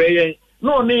afrɛ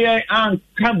no ne ye an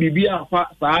ka bibia fa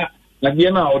saa na de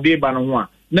na ode ba no ho a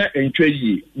na entwa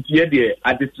yi nti ye de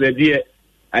adesrede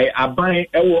ai aban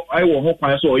ɛwɔ ho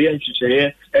kwan so ɔyɛ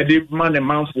nhyehyɛ ɛde ma ne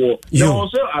manfo na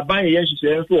also aban yɛ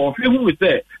nhyehyɛ so ɔhwe hu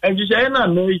sɛ nhyehyɛ na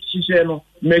no nhyehyɛ no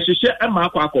me hyehyɛ ama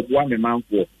akɔboa me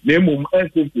manfo na emom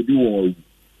ɛnkɔdi wɔ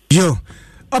yo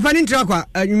Opening track,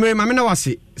 Mamma was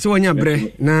so on your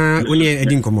bread, na only a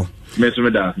dinkomo.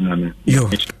 Mesmeda, yo,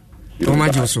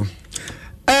 Tomajoso.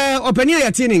 Opening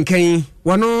a tin in Kane,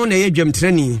 one on a gem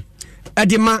training.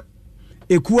 Edima,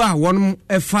 Ekua, one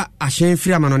Efa, Ashen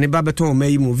Freeman on a Babaton,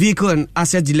 Mayimu, Vehicle and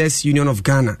Asset Dealers Union of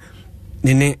Ghana.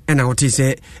 Nene ena wote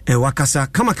se wakasa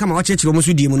kama wache chiro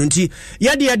di mununti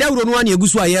ya dia dawro no ane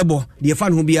egusu ayebo de fa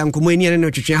no bia nkomo eni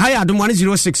ene twetwe haya adom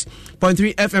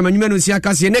 106.3 FM anwuma no sia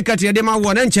kase ne kate de ma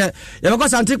wo na nche ya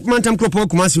bekosa antik mantam kropo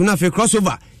kumasi na fe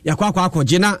crossover ya kwa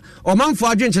akɔgye na ɔmanfo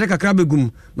adwenkyere kakra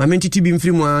begum ma mentiti bi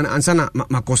mfiri mu ansa na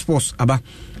makospos aba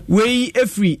wei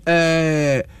efri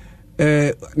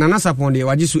nana sapon de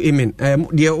waje so amen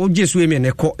de oje so amen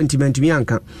ekɔ ntimantimi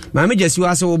anka ma me jesi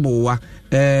wa se wo bowa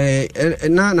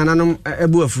na nananom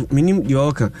ebu afu minim de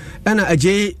oka na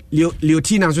aje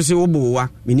leotina so se wo bowa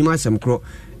minim asem kro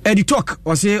edi talk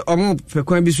o se omo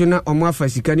fekwan bi so na omo afa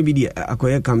sika ne bi de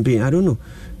akoye campaign I don't know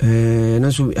na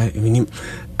so minim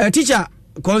teacher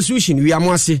constitution we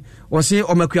amwase o se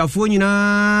omakuafo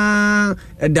nyina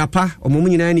dapa omo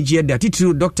nyina ni je da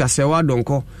titiri Dr. Sewa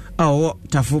Donko awo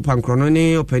tafu pankrono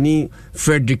ne opani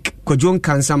Frederick Kojon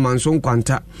Cancer Manson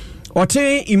Kwanta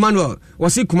ote Emmanuel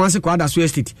wasi kumase kwa da so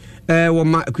estate wo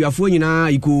ma kuafo nyina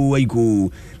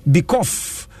iko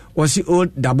bikof wasi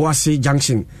old Daboase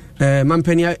junction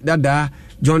mampani dada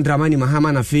John Dramani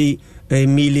Mahama na fe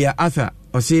Emilia Arthur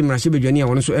ose mrahye bedwani a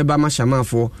wono so eba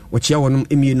mashamafo wo chia wonom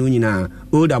emienu nyina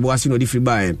old Daboase no di free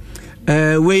buy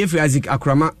we if Isaac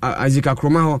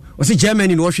Akroma ho ose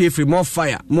Germany no hwe free more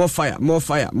fire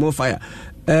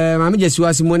mama jesu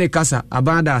asimone kasa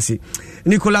abanda ase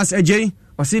Nicholas Ejey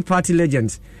ose party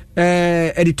legends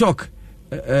edi talk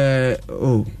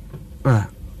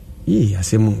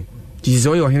asemu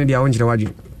jizo yo hene dia wonjira wadu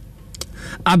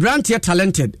Abrantia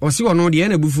talented ose wono de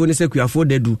na bufuo ne sekuafo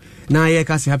dadu na ye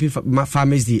kase happy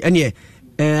farmers day ene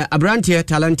Abrantia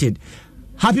talented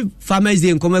happy farmers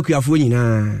day nkoma kuafo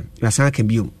nyina yasan ka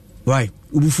biom why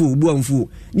ubufu ubuamfu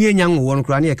ni enyanwo won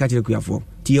kra na ye ka kire kuafo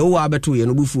ti ye wo abeto ye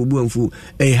no ubufu ubuamfu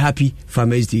happy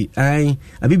farmers day ai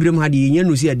abibrem ha de nya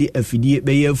no si ade afidie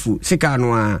be ye afu sika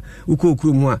no a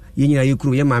ukokuru mu a ye nyina ye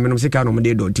kuru ye maame no sika no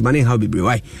mde do ti mane ha bebre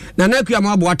why na na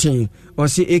kuama aboaten o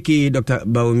si eke Dr.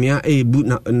 Baumia bu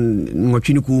na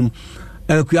nwatwini kum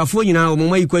kuafo nyina o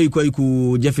mama ikwa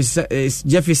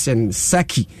Jefferson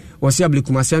Saki wasi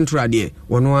ablikuma central de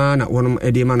wono na wonom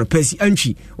edema no pesi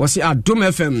antwi wasi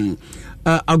Adom FM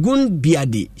Agun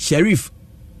Biade Sheriff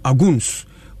Aguns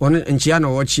won nchia na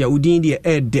wochia udin de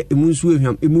ede emunsu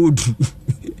ehwam emodu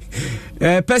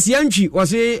pesi antwi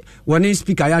wasi woni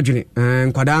speaker ya dwene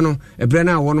nkwada no ebre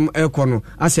na wonom ekɔ no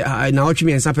ase na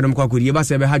wotwe ensa pedom kwa kodi ba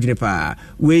se be hadwene pa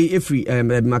we efri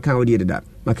makan odi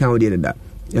deda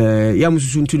ya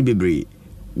mususu ntunu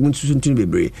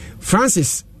bebre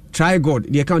Francis try God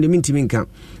the account mintimi nka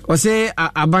o say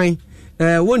aban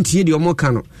wontie de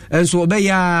omoka no enso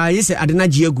obeya yese adena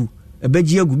giagu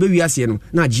ebegiagu be wiase no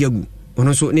na giagu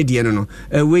ono so ne de no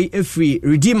we free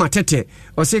redeemer tete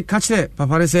o say catch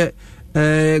papa ne say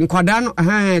nkwada no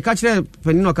catch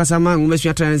panino kasama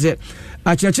ngumesua transe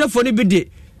akyerɛkyerɛfo ne bi de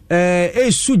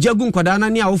su jagu nkwada na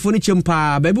ne awofo ne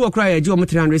chempa ba bi wokra ya ji o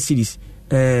 300 series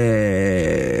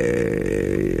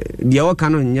dia waka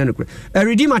no nya no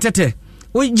redeem atete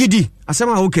o gidi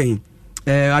asema okay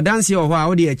adanse o ho a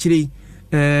wo de akiri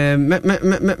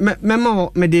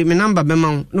me de me number be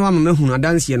ma no ama mahunu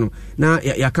adanse no na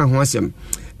ya ka ho asem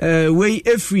we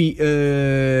every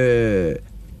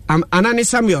anane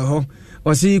Samuel ho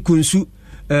o si kunsu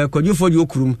kodwofo di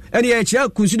okurum ene ya kira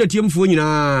kunsu da tiemfo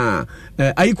nyina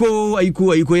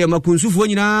ayiko ya makunsu fo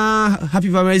nyina happy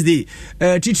Father's Day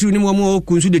titru ni mo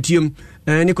kunsu da tiem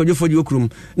ne kodwofo di okurum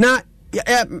na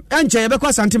anche ya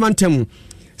bekwa sentimentam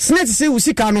snet se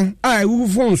usika no wu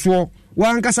fon so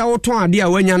wankasa woton ade a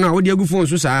wanya na wo de agu fon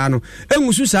so saa no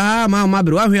engusu saa ma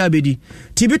bre wa hwe abedi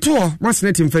tibito ma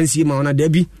snet mfansi ma ona da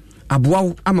bi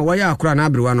aboa ama waya akora na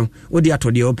abrewa no wo de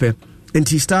atode ope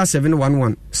enti star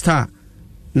 711 star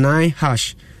 9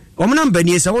 hash omna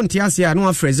mbani esa won tiase a no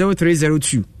afre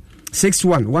 0302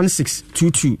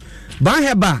 611622 ban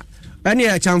heba ane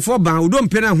ya chamfo ban udo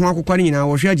mpena ho akokwa ni nyina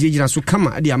wo hwe agina so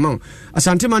kama ade ama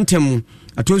asante mantem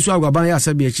atonsu agwaban ya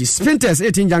asabi achi Sprinters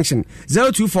 18 junction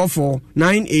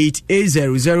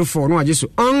 0244988004 no age so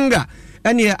onga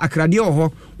ane akrade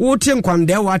ho wote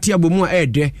nkwande wate abomu a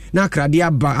ede na akrade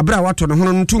aba abra wato no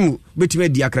hono ntumu betime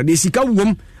di akrade sika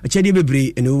wom achede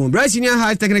bebre ene wom Bryce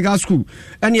High Technical School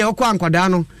ane okwa ankwada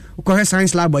no okwa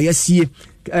science lab ya sie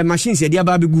machines yedi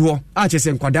aba begu ho a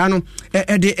chese nkwada no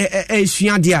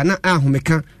sua dia na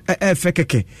ahomeka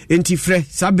fekeke enti frɛ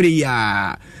sabre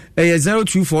ya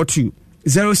 0242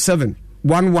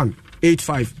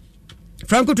 071185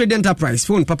 Franco Trade Enterprise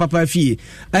phone papa fie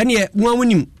ane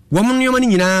muamunim womunyo mani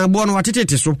nyina bo no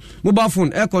watetete so mobile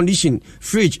phone air condition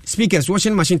fridge speakers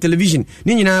washing machine television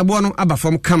ni nyina bo no aba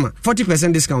from kama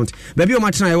 40% discount baby o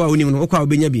matena yawa onim no okwa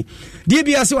obenya bi die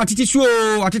bia se watete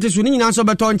so ni nyina so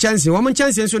beton chance wo mon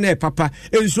chance so na papa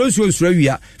ensuro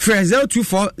wia free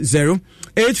 0240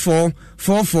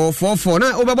 844444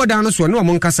 na obebo dan no so no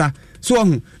mo nkasa so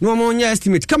hu no mo nya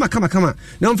estimate kama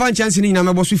na mfa chance ni nyina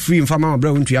mebo so free mfa ma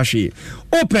bra wontu ahwe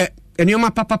ope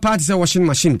Enyoma papa parts washing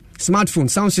machine, smartphone,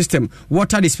 sound system,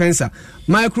 water dispenser,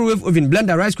 microwave oven,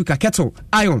 blender, rice cooker, kettle,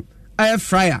 iron, air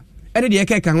fryer, any the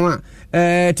eke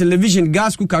television,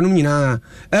 gas cooker,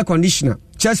 air conditioner,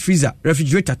 chest freezer,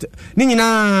 refrigerator,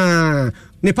 nina.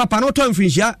 Ne papa no to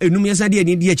mfinhia enum yesa de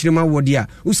ani de akirema wode a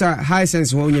usa high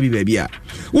sense wo nya bi ba bia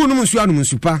wonu munsu anu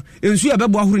munsupa ensu ya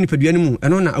bebo ahuru ni padua mu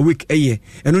eno na a week eye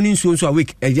eno ni nsu a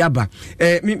week aba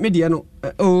me de no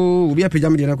obi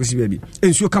apejam de na kosi ba bi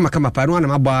ensu kama pa no na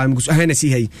maba mgusu ha na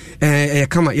si hai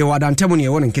kama ye wada ntemu ne ye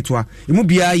wona nketwa emu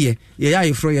bia ye ya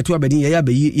ifro ye to abadin ye ya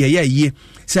bayi ye ya yie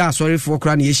say sorry for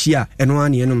kra na ye hia eno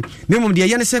an ye no memo de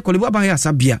ye ne se kolebu aba ya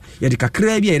sabia ye de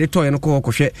kakra bia ye de to ye no ko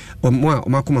hwe o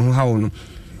makoma ho hawo no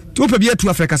Tupa bia tu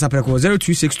Africa Sapreko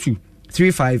 0262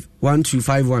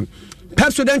 351251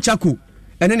 Pepsodent Chaku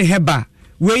ene heba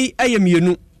wei eye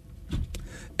mienu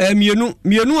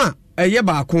a eye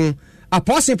baako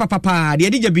aposin papa de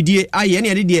de bidie aye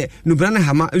ne de nubra na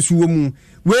hama esuwo mu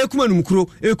wei kuma numkuro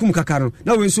ekum kakaro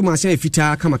na wei nso ma se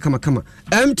fita kama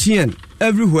MTN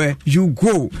everywhere you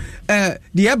go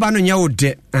de eba no nya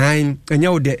wode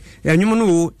anya wode enwum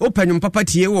no openyum papa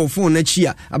tie wo phone na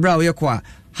chia abra wo ye kwa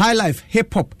high life,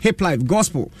 hip hop, hip life,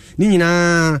 gospel. Ni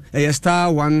nyina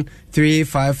star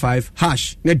 1355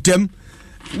 hash. Ne dem.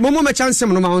 Momo me chance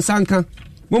mo ma onsanka.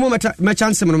 Momo me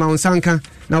chance mo ma onsanka.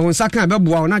 Na onsanka be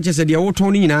boa na chese de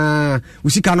woton ni nyina.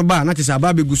 Usika no ba na chese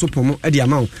aba be guso pomo e de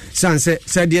ama. Sanse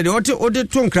se de ode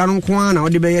to nkra no nko na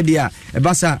ode be ye de a e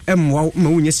basa emwa ma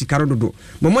wunya sika ro dodo.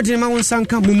 Momo de ma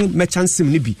onsanka momo me chance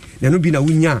ni bi. Na no bi na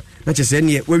wunya na chese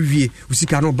ne wawie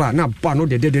usika no ba na ba no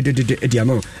de de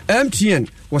ama. MTN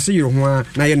wose yiro ho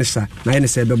na ye ne sa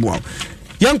be boa.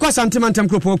 Yankwa sentimentam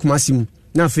kropo kumasim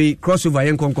na fe crossover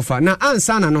yen konkofa na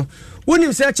ansana no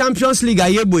wonim se Champions League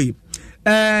ayeboy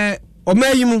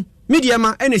omayimu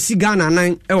mediama ene si Ghana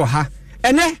nan ewo ha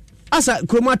ene asa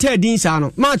kromata din sa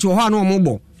no match wo ha no mo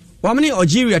bo wamni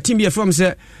Algeria team be from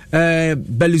se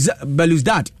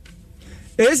Belouizdad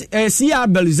is CR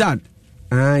Belouizdad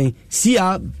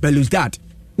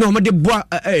no mo de boa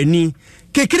ni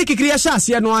kekiri ya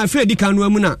shase no afa di kan no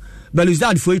amuna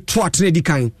Belouizdad foi toatre di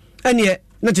kan ene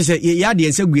na chese ya de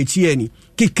ense guechi ani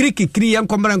kikiri ya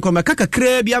nkombara kaka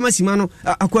kra bia masima no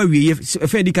akwa wie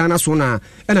afa di kan na so na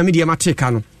na media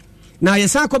mateka no na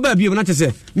yesa akoba bia na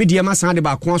chese media masan de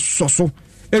ba ko soso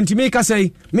enti me ka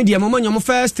say media mo nyom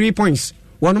first 3 points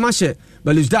wono ma she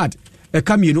Belouizdad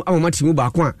kamienu amama timu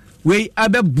ba ko a we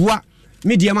abeboa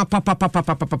media ma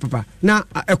papa na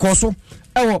ekoso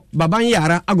ewo baban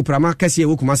yara agoprama kase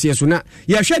ewo kumase so na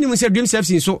ya hwa ni mu se dream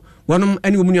service so wonom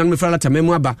ene wo munuan mefra lata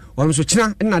memu aba wonom so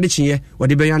kina na de kyenye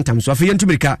wode be yantam so afa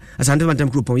yentubirika asante bantam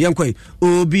group yenkoi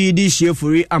obi di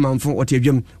shiefuri amanfo wote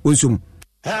adwam onsum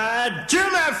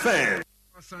Jim FM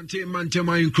Asante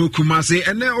Mantema in Kumasi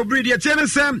and now Obridia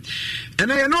Tennessee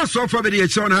and I know so far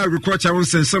the on agriculture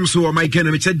once and some so my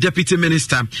can deputy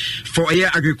minister for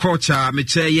agriculture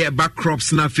meche back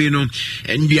crops na feno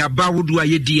and we about do a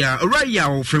year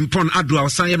raya from Pon Adwa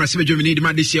Saya Masibe Germany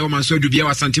the this year man so do be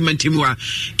our sentimentimua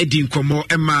edin komo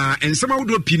emma and some would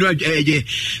do pino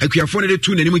akuafo de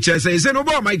tu na nimu che say no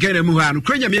ba my can muha no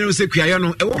kwanya me no se kuya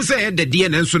no e wo say the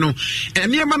DN so no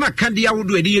and me na kandia would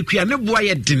do e kuya ne boa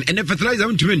ye din and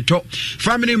fertilizer to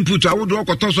family input I would walk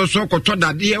or toss or so or to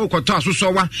that year or toss or so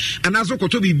and as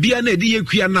to be beer na de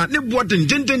kuana ne boaten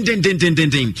den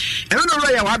and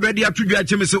I already have to do a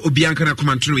chemise obianka na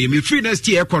command me free next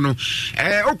year kono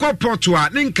oko portua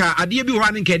ninka ade bi ho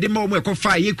ninka de ma mo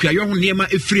ekofa ye kua yo ho niema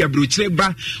efiri abrochire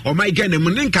ba o my gane mu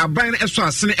ninka aban eso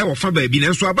asene e wo fa ba bi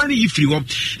na so aban yi firi ho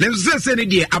na so se ne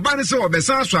de aban se wo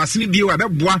besa so asene bi wo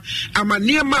abeboa ama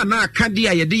niema na aka de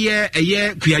ye de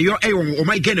ye kua yo e wo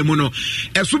my gane mu no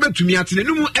eso betumi atene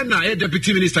no mu na e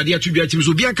deputy minister de atudua chim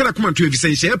so bia kana command to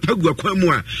evisense e pagua kwa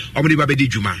mu a omde ba bedi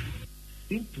djuma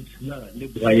input na ne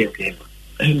boa ye ke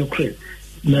no credit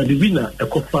na the winner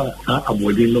ekofa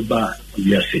abode no ba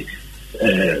biase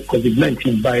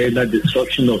COVID-19 by the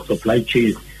disruption of supply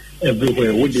chains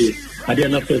everywhere with the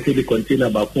adena first the container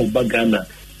about Ghana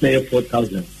na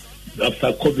 $4,000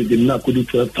 after COVID the na could do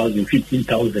 $12,000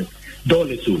 $15,000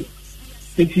 so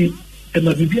enti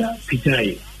ema bibia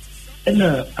pijai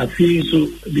ena afi so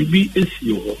bibi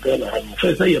esio Ghana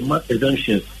first I am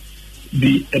exemptions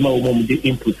the ema wo the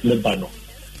input na bano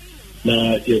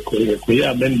na ye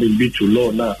amendment be to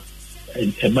law na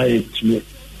ema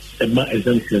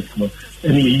exemptions no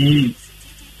any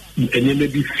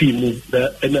maybe film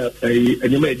that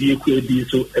any maybe could be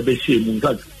so a bit shame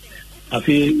that I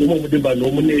feel the banner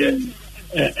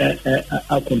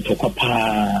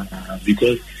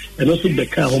because and also the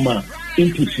car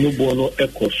input no bono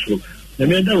echo so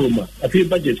the other Roma I feel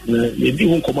budget maybe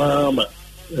won't come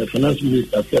finance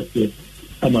minister first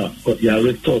ama ya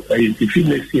restore if you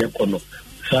next year kono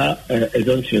sa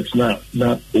exemptions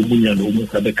na omunya no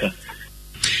omusabeka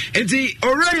enti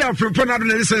already afropona do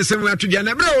listen say we atudua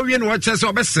na bra owie no wacha say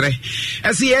obesere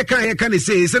ese ye kan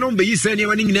say se no be yi say ne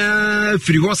wani nyina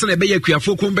firi ho se na be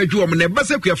yakuafo kon badwu om na be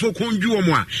se kuafo kon dwu om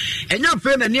a enya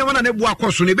fe na ne wana na bu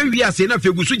akoso ne be wi ase na fe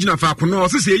gusu gina fa kono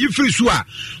se se yi firi su a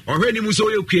ohwe ni mu so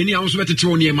ye kuani a so betete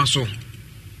woni e maso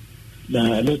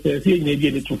na no se se nye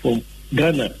die ni to form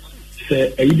Ghana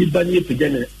se ayi ba ni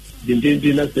pejane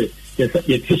dindindin na se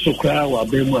ye tiso kra wa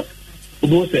be mu a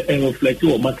obo se reflect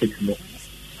o market no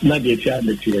na de tia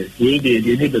na tia we de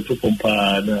need to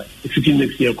pompa na fiti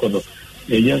next year kono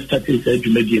ya starting say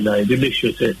jumedi na de make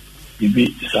sure say be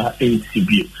sa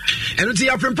NCB and ti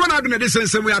afempona do na de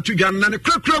sense we atudwa na ne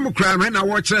krakra mu kra na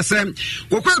wo kire sem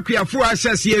wo kwakuafo a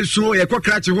hyase yesu ye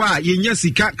kwokrache ho a yenya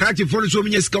sika krache fo so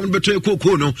menya sika on beto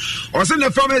ekoko no o se na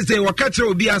farmers day wo katre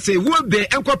obi ase wo be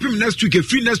enkopim next week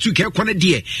free next week e kone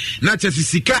de na chase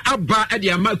sika aba e de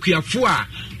amakuafo a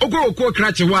okoko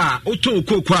krache ho a oto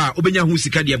okoko a obenya ho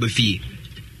sika de abafie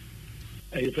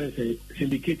I say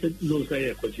syndicated loans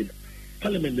are considered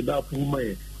parliament the ba fu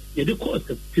mai ye de cost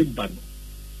timban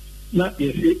na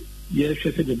ye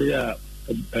se de be a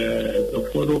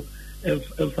foro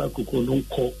elfa koko no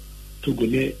ko to go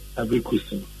ne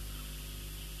agriculture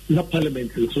na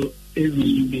parliament so every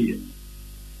year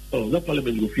na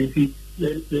parliament go fit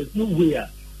there's no way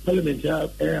parliament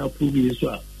approve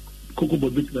so koko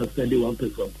bobit na spend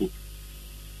 1% po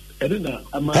edena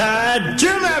ama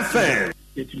Jim FM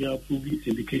it me approve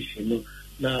syndication no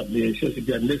na me sure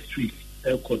say next week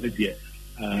call it there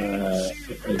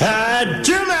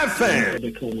Jim FM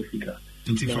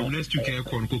Inti from next week I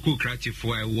kon koko krache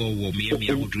for I wo me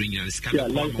would ring and scan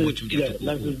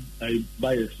I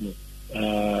bias no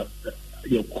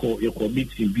your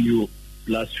committee view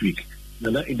last week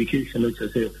and that indication which I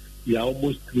say you are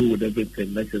almost through with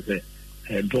everything like I say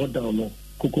draw down no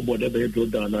koko board draw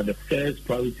down now the first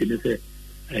priority they say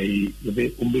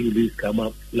the release come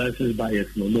up license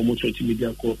bias no more social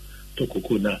media ko to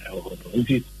koko na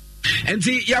And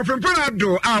see, ya from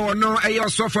Panado, our no, I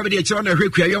also for the children, a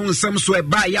require some sweat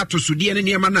by Yato Sudian and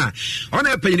Yamana. On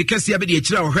a penny, Cassia, the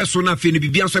child, her son, Fini,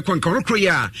 Bianca,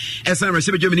 Concroya, as I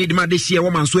received Germany, Madisia,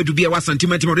 woman, swear to be a was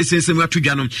sentimental similar to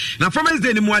Janum. Now, from us,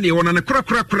 then, one year, one on a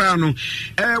crocrano.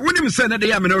 William said that the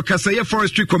Yamano Cassia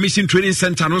Forestry Commission Training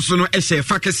Center, no sooner as a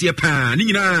Facasia Pan,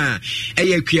 Nina,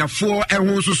 a Kia 4,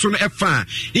 and one so soon F.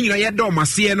 Nina Yadoma,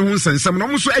 Sian, and some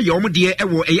almost a yom dear,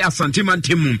 a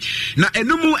sentimentum. Now, a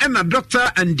no and a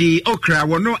doctor and the Okra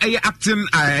were no acting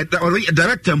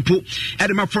director at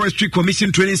the Forestry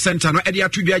Commission Training Center. No, Eddie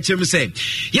Atubia say,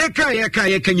 Yaka,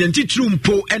 Kanyanti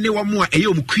Trumpo, anyone more a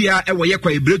yom queer, a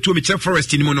Wayaka, Breto, Mitchell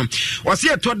Forest in Mono. Was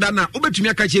here to Dana,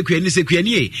 Obetumaka, and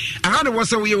Sequani. I had a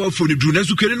was away for the Drunas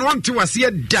who couldn't want to was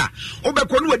here da.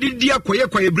 Obakonu did dear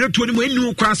Quayaka, Breto, when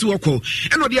you cross Woko,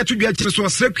 and what the Atubia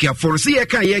was Sequia for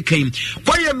Siaka came.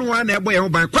 Quiet one, a boy,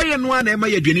 quiet one, and my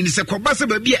in the Secobasa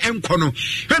be and Kono.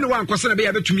 One question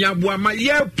about to me, my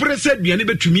year preset be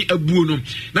unable to me a boon.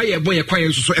 Now, your boy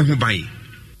acquires so ever by.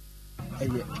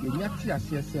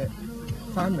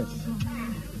 Farmers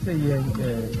say,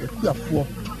 a poor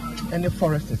and the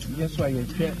foresters. Yes, why you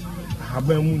check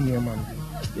Habamunia man.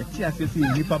 The TSS is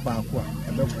Lipa Bakwa,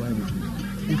 and that's why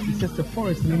it's just a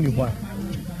forest in one.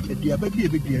 The baby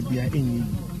be in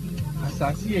as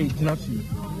I see it, not see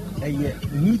a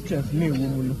nutrients may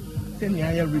woman. Then you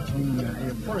are rich in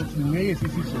a forest in the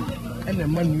and the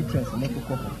man nutrients in the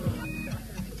cocoa.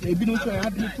 They be not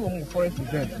have to forest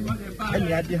event, and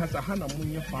the idea has a hand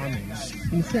on your farming.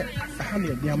 Instead, a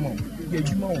hundred diamond, the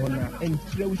Jumona and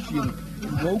Trotion,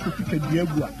 go to pick a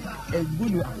diagua, and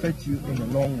good will affect you in the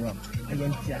long run. And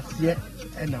then Tiasia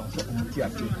and also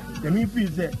Tiasia. The main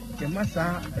is that the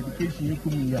Massa education you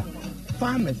come here.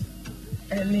 Farmers,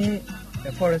 any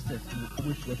foresters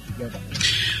will work together.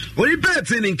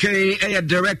 Buipe in a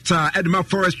director at the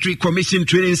Forestry Commission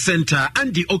Training Center,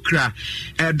 Andy Okra,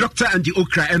 Dr. Andy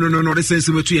Okra, and no sense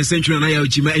of Central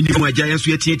Gonja, and you giants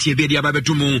we take be the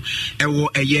Ababatumu,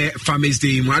 a year Farmers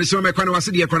Day. Marissa McConnell was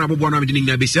the Economic one of the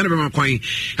Nabi, coin,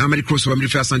 how many cross from the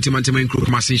first sentiment in Crook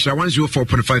Massage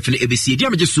 104.5 in the ABC.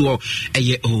 Damages saw a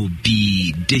year OB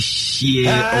this year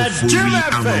of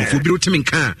Fubi.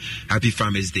 Happy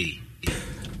Farmers Day.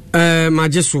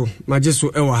 Majeso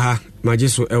ewa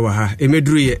ha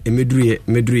emedruye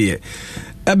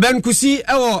Ben Kusi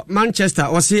ewo Manchester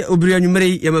wase obiri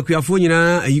anwumere yamakuafo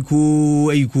nyina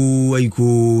ayiku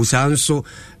sanso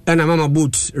na mama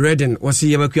boat Redden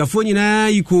wase yamakuafo nyina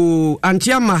ayiku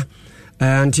Antiama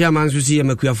nso si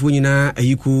yamakuafo nyina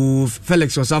ayiku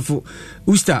Felix Osafo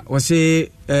Usta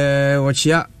wase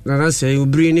wachia na se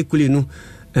obiri ni kulinu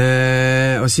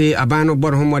wase abano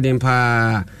bor homoden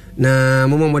pa na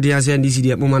mama modi ase ndisi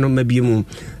dia mama no mabie mu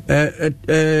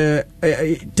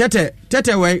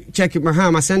tete we check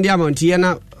mahama send amount ye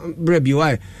na brebi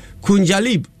why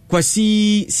Kunjalib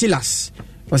kwasi Silas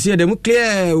wasi de mu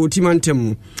clear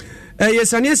utimantem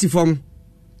yesane sifom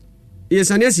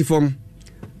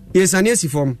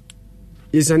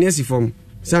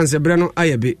sanse brano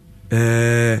ayebe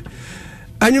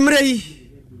anwumrei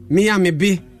mi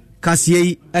amebe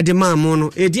kasiei ade maamo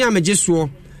no edi amegeso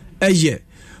eye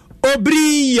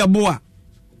obri yaboa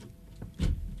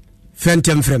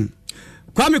Fentem frem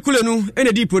Kwame Kulenu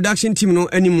ND production team no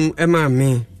animu ema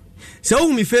me se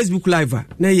wo mi Facebook live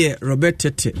na ye Robert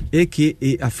Tete aka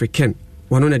African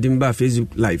wono na dimba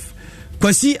Facebook live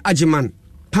Kwasi Ajiman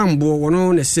Pambo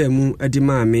wono na semu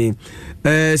adima me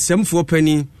semfo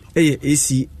pani eye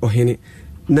AC ohene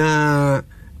na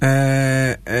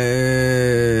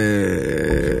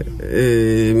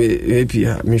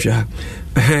epia misha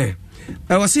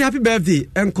I was say happy birthday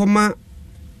and comma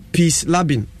Peace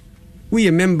Labin. We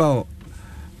a member of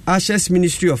Ashes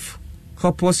Ministry of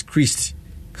Corpus Christi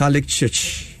Catholic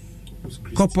Church.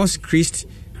 Corpus Christi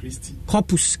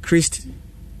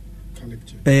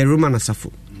Roman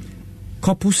Asafo.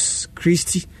 Corpus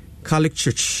Christi Catholic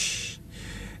Church.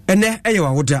 And there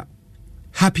ayo woda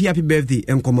happy birthday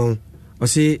and comma or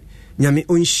say nyame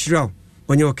onshira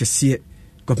onye okese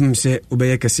kopim se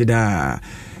obeye kese da.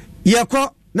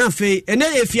 Yako na fe ene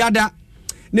efiada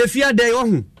na efiada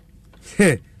yohu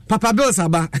papa bills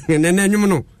aba na nanwum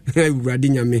no urade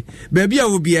nyame baabi a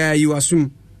obia yi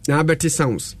wasum na abeti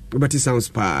sounds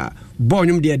pa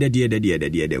bonum de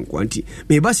nkwanti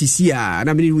me ba sisi a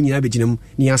na me ni nyina beginam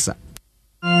ni asa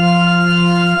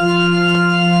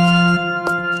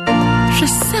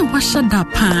hwese washada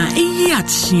pa eyi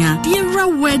achia de ra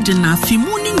wedding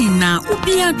afimuni nyina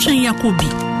obi atwen yakobi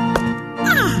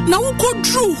na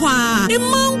ukodru hwa e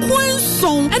manko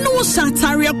enson ene wo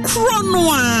satare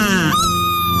krono a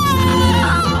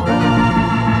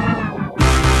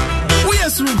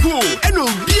surunko eno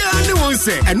bia ne won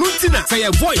say eno ntina say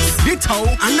voice data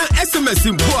ana SMS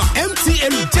mpo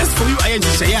MTN just for you ayen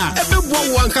share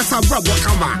ebebo wan kasa brabo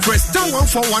kama press star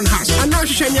 141 hash ana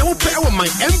hwehwenya wo pe e wo my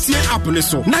MTN app ne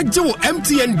so na je wo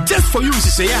MTN just for you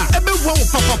share ebebo wo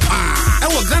papa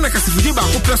e wo Ghana kasifidi ba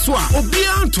ko preso a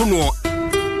obia nto no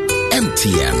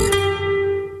MTN.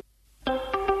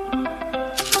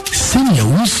 Senior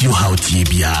wants you how to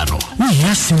biaro. We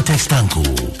have Syntax Tanko.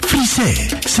 Free say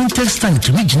Syntax Tank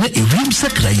to me jine a rim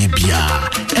sakra ye bia.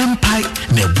 Empire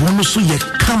ne bonus ye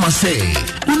kama say.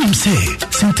 Unim say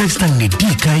Syntax Tank ne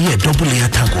dika ye double ya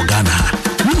tanko Ghana.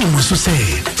 Unim so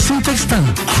say Syntax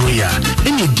Tank Korea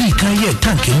any dika ye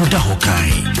tank muda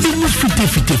hokai. Imu fite.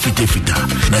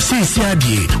 Na say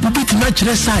adie ubit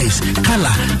natural size,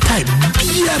 color, type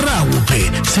biara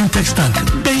upe Syntax Tank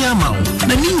beyamau.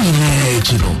 Na nini ne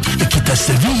chino. Kita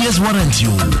 7 years warranty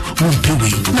you won't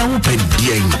pay now open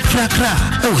DN Kra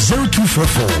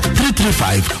 0244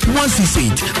 335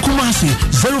 168 Kumasi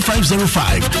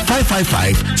 0505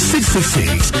 555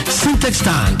 666 Syntax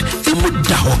Tank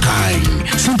Imuda Hokai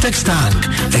Syntax Tank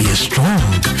a strong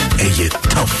a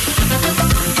tough.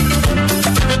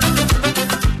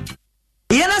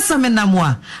 Yena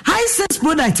samenamwa high sense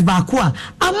product bakwa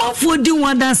amafo di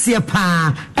wadanse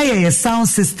pa aye sound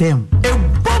system e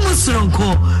bonus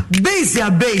ronko bass ya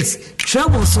bass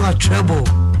treble so a treble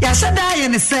ya shada ye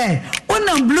ne say on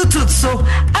bluetooth so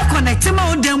a connect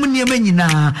ma odam niam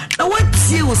nyina na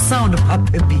watie o sound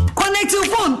papa bi connect your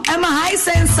phone am a high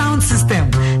sense sound system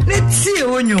ne tie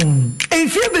onyon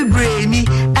enfie bebre ni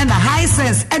and a high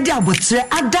sense e dia botre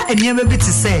ada eniam bi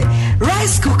ti say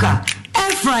rice cooker,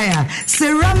 air fryer,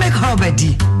 ceramic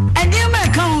hobby, and you may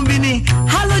come with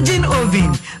halogen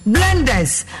oven,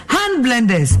 blenders, hand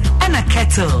blenders, and a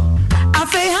kettle. A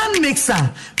hand mixer,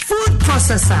 food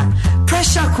processor,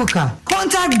 pressure cooker,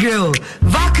 contact grill,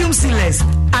 vacuum sealers,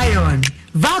 iron,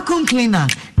 vacuum cleaner,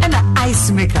 and an ice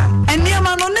maker. And you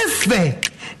man on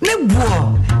ne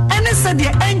buo ene said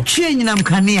ya entry nyinam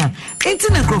kanea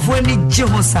internet crofo ni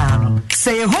jehosano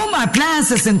say home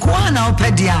appliances in kwana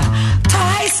opedia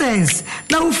high sense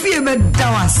na ufie be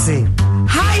dawase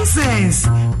high sense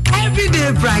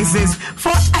everyday prices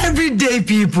for everyday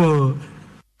people.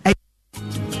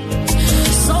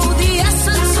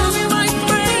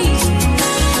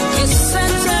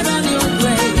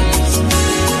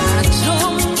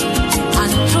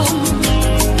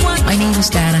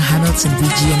 Diana Hamilton,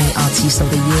 VGMA Artist of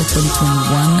the Year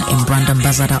 2021 and brand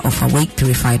ambassador of Awake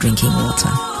Purified Drinking Water.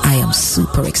 I am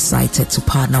super excited to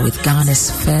partner with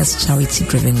Ghana's first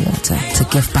charity-driven water to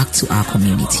give back to our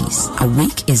communities.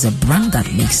 Awake is a brand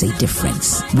that makes a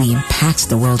difference. We impact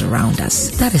the world around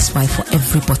us. That is why for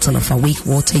every bottle of Awake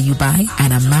water you buy,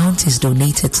 an amount is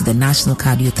donated to the National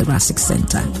Cardiothoracic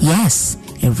Center. Yes,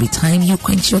 every time you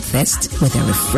quench your thirst with a refreshing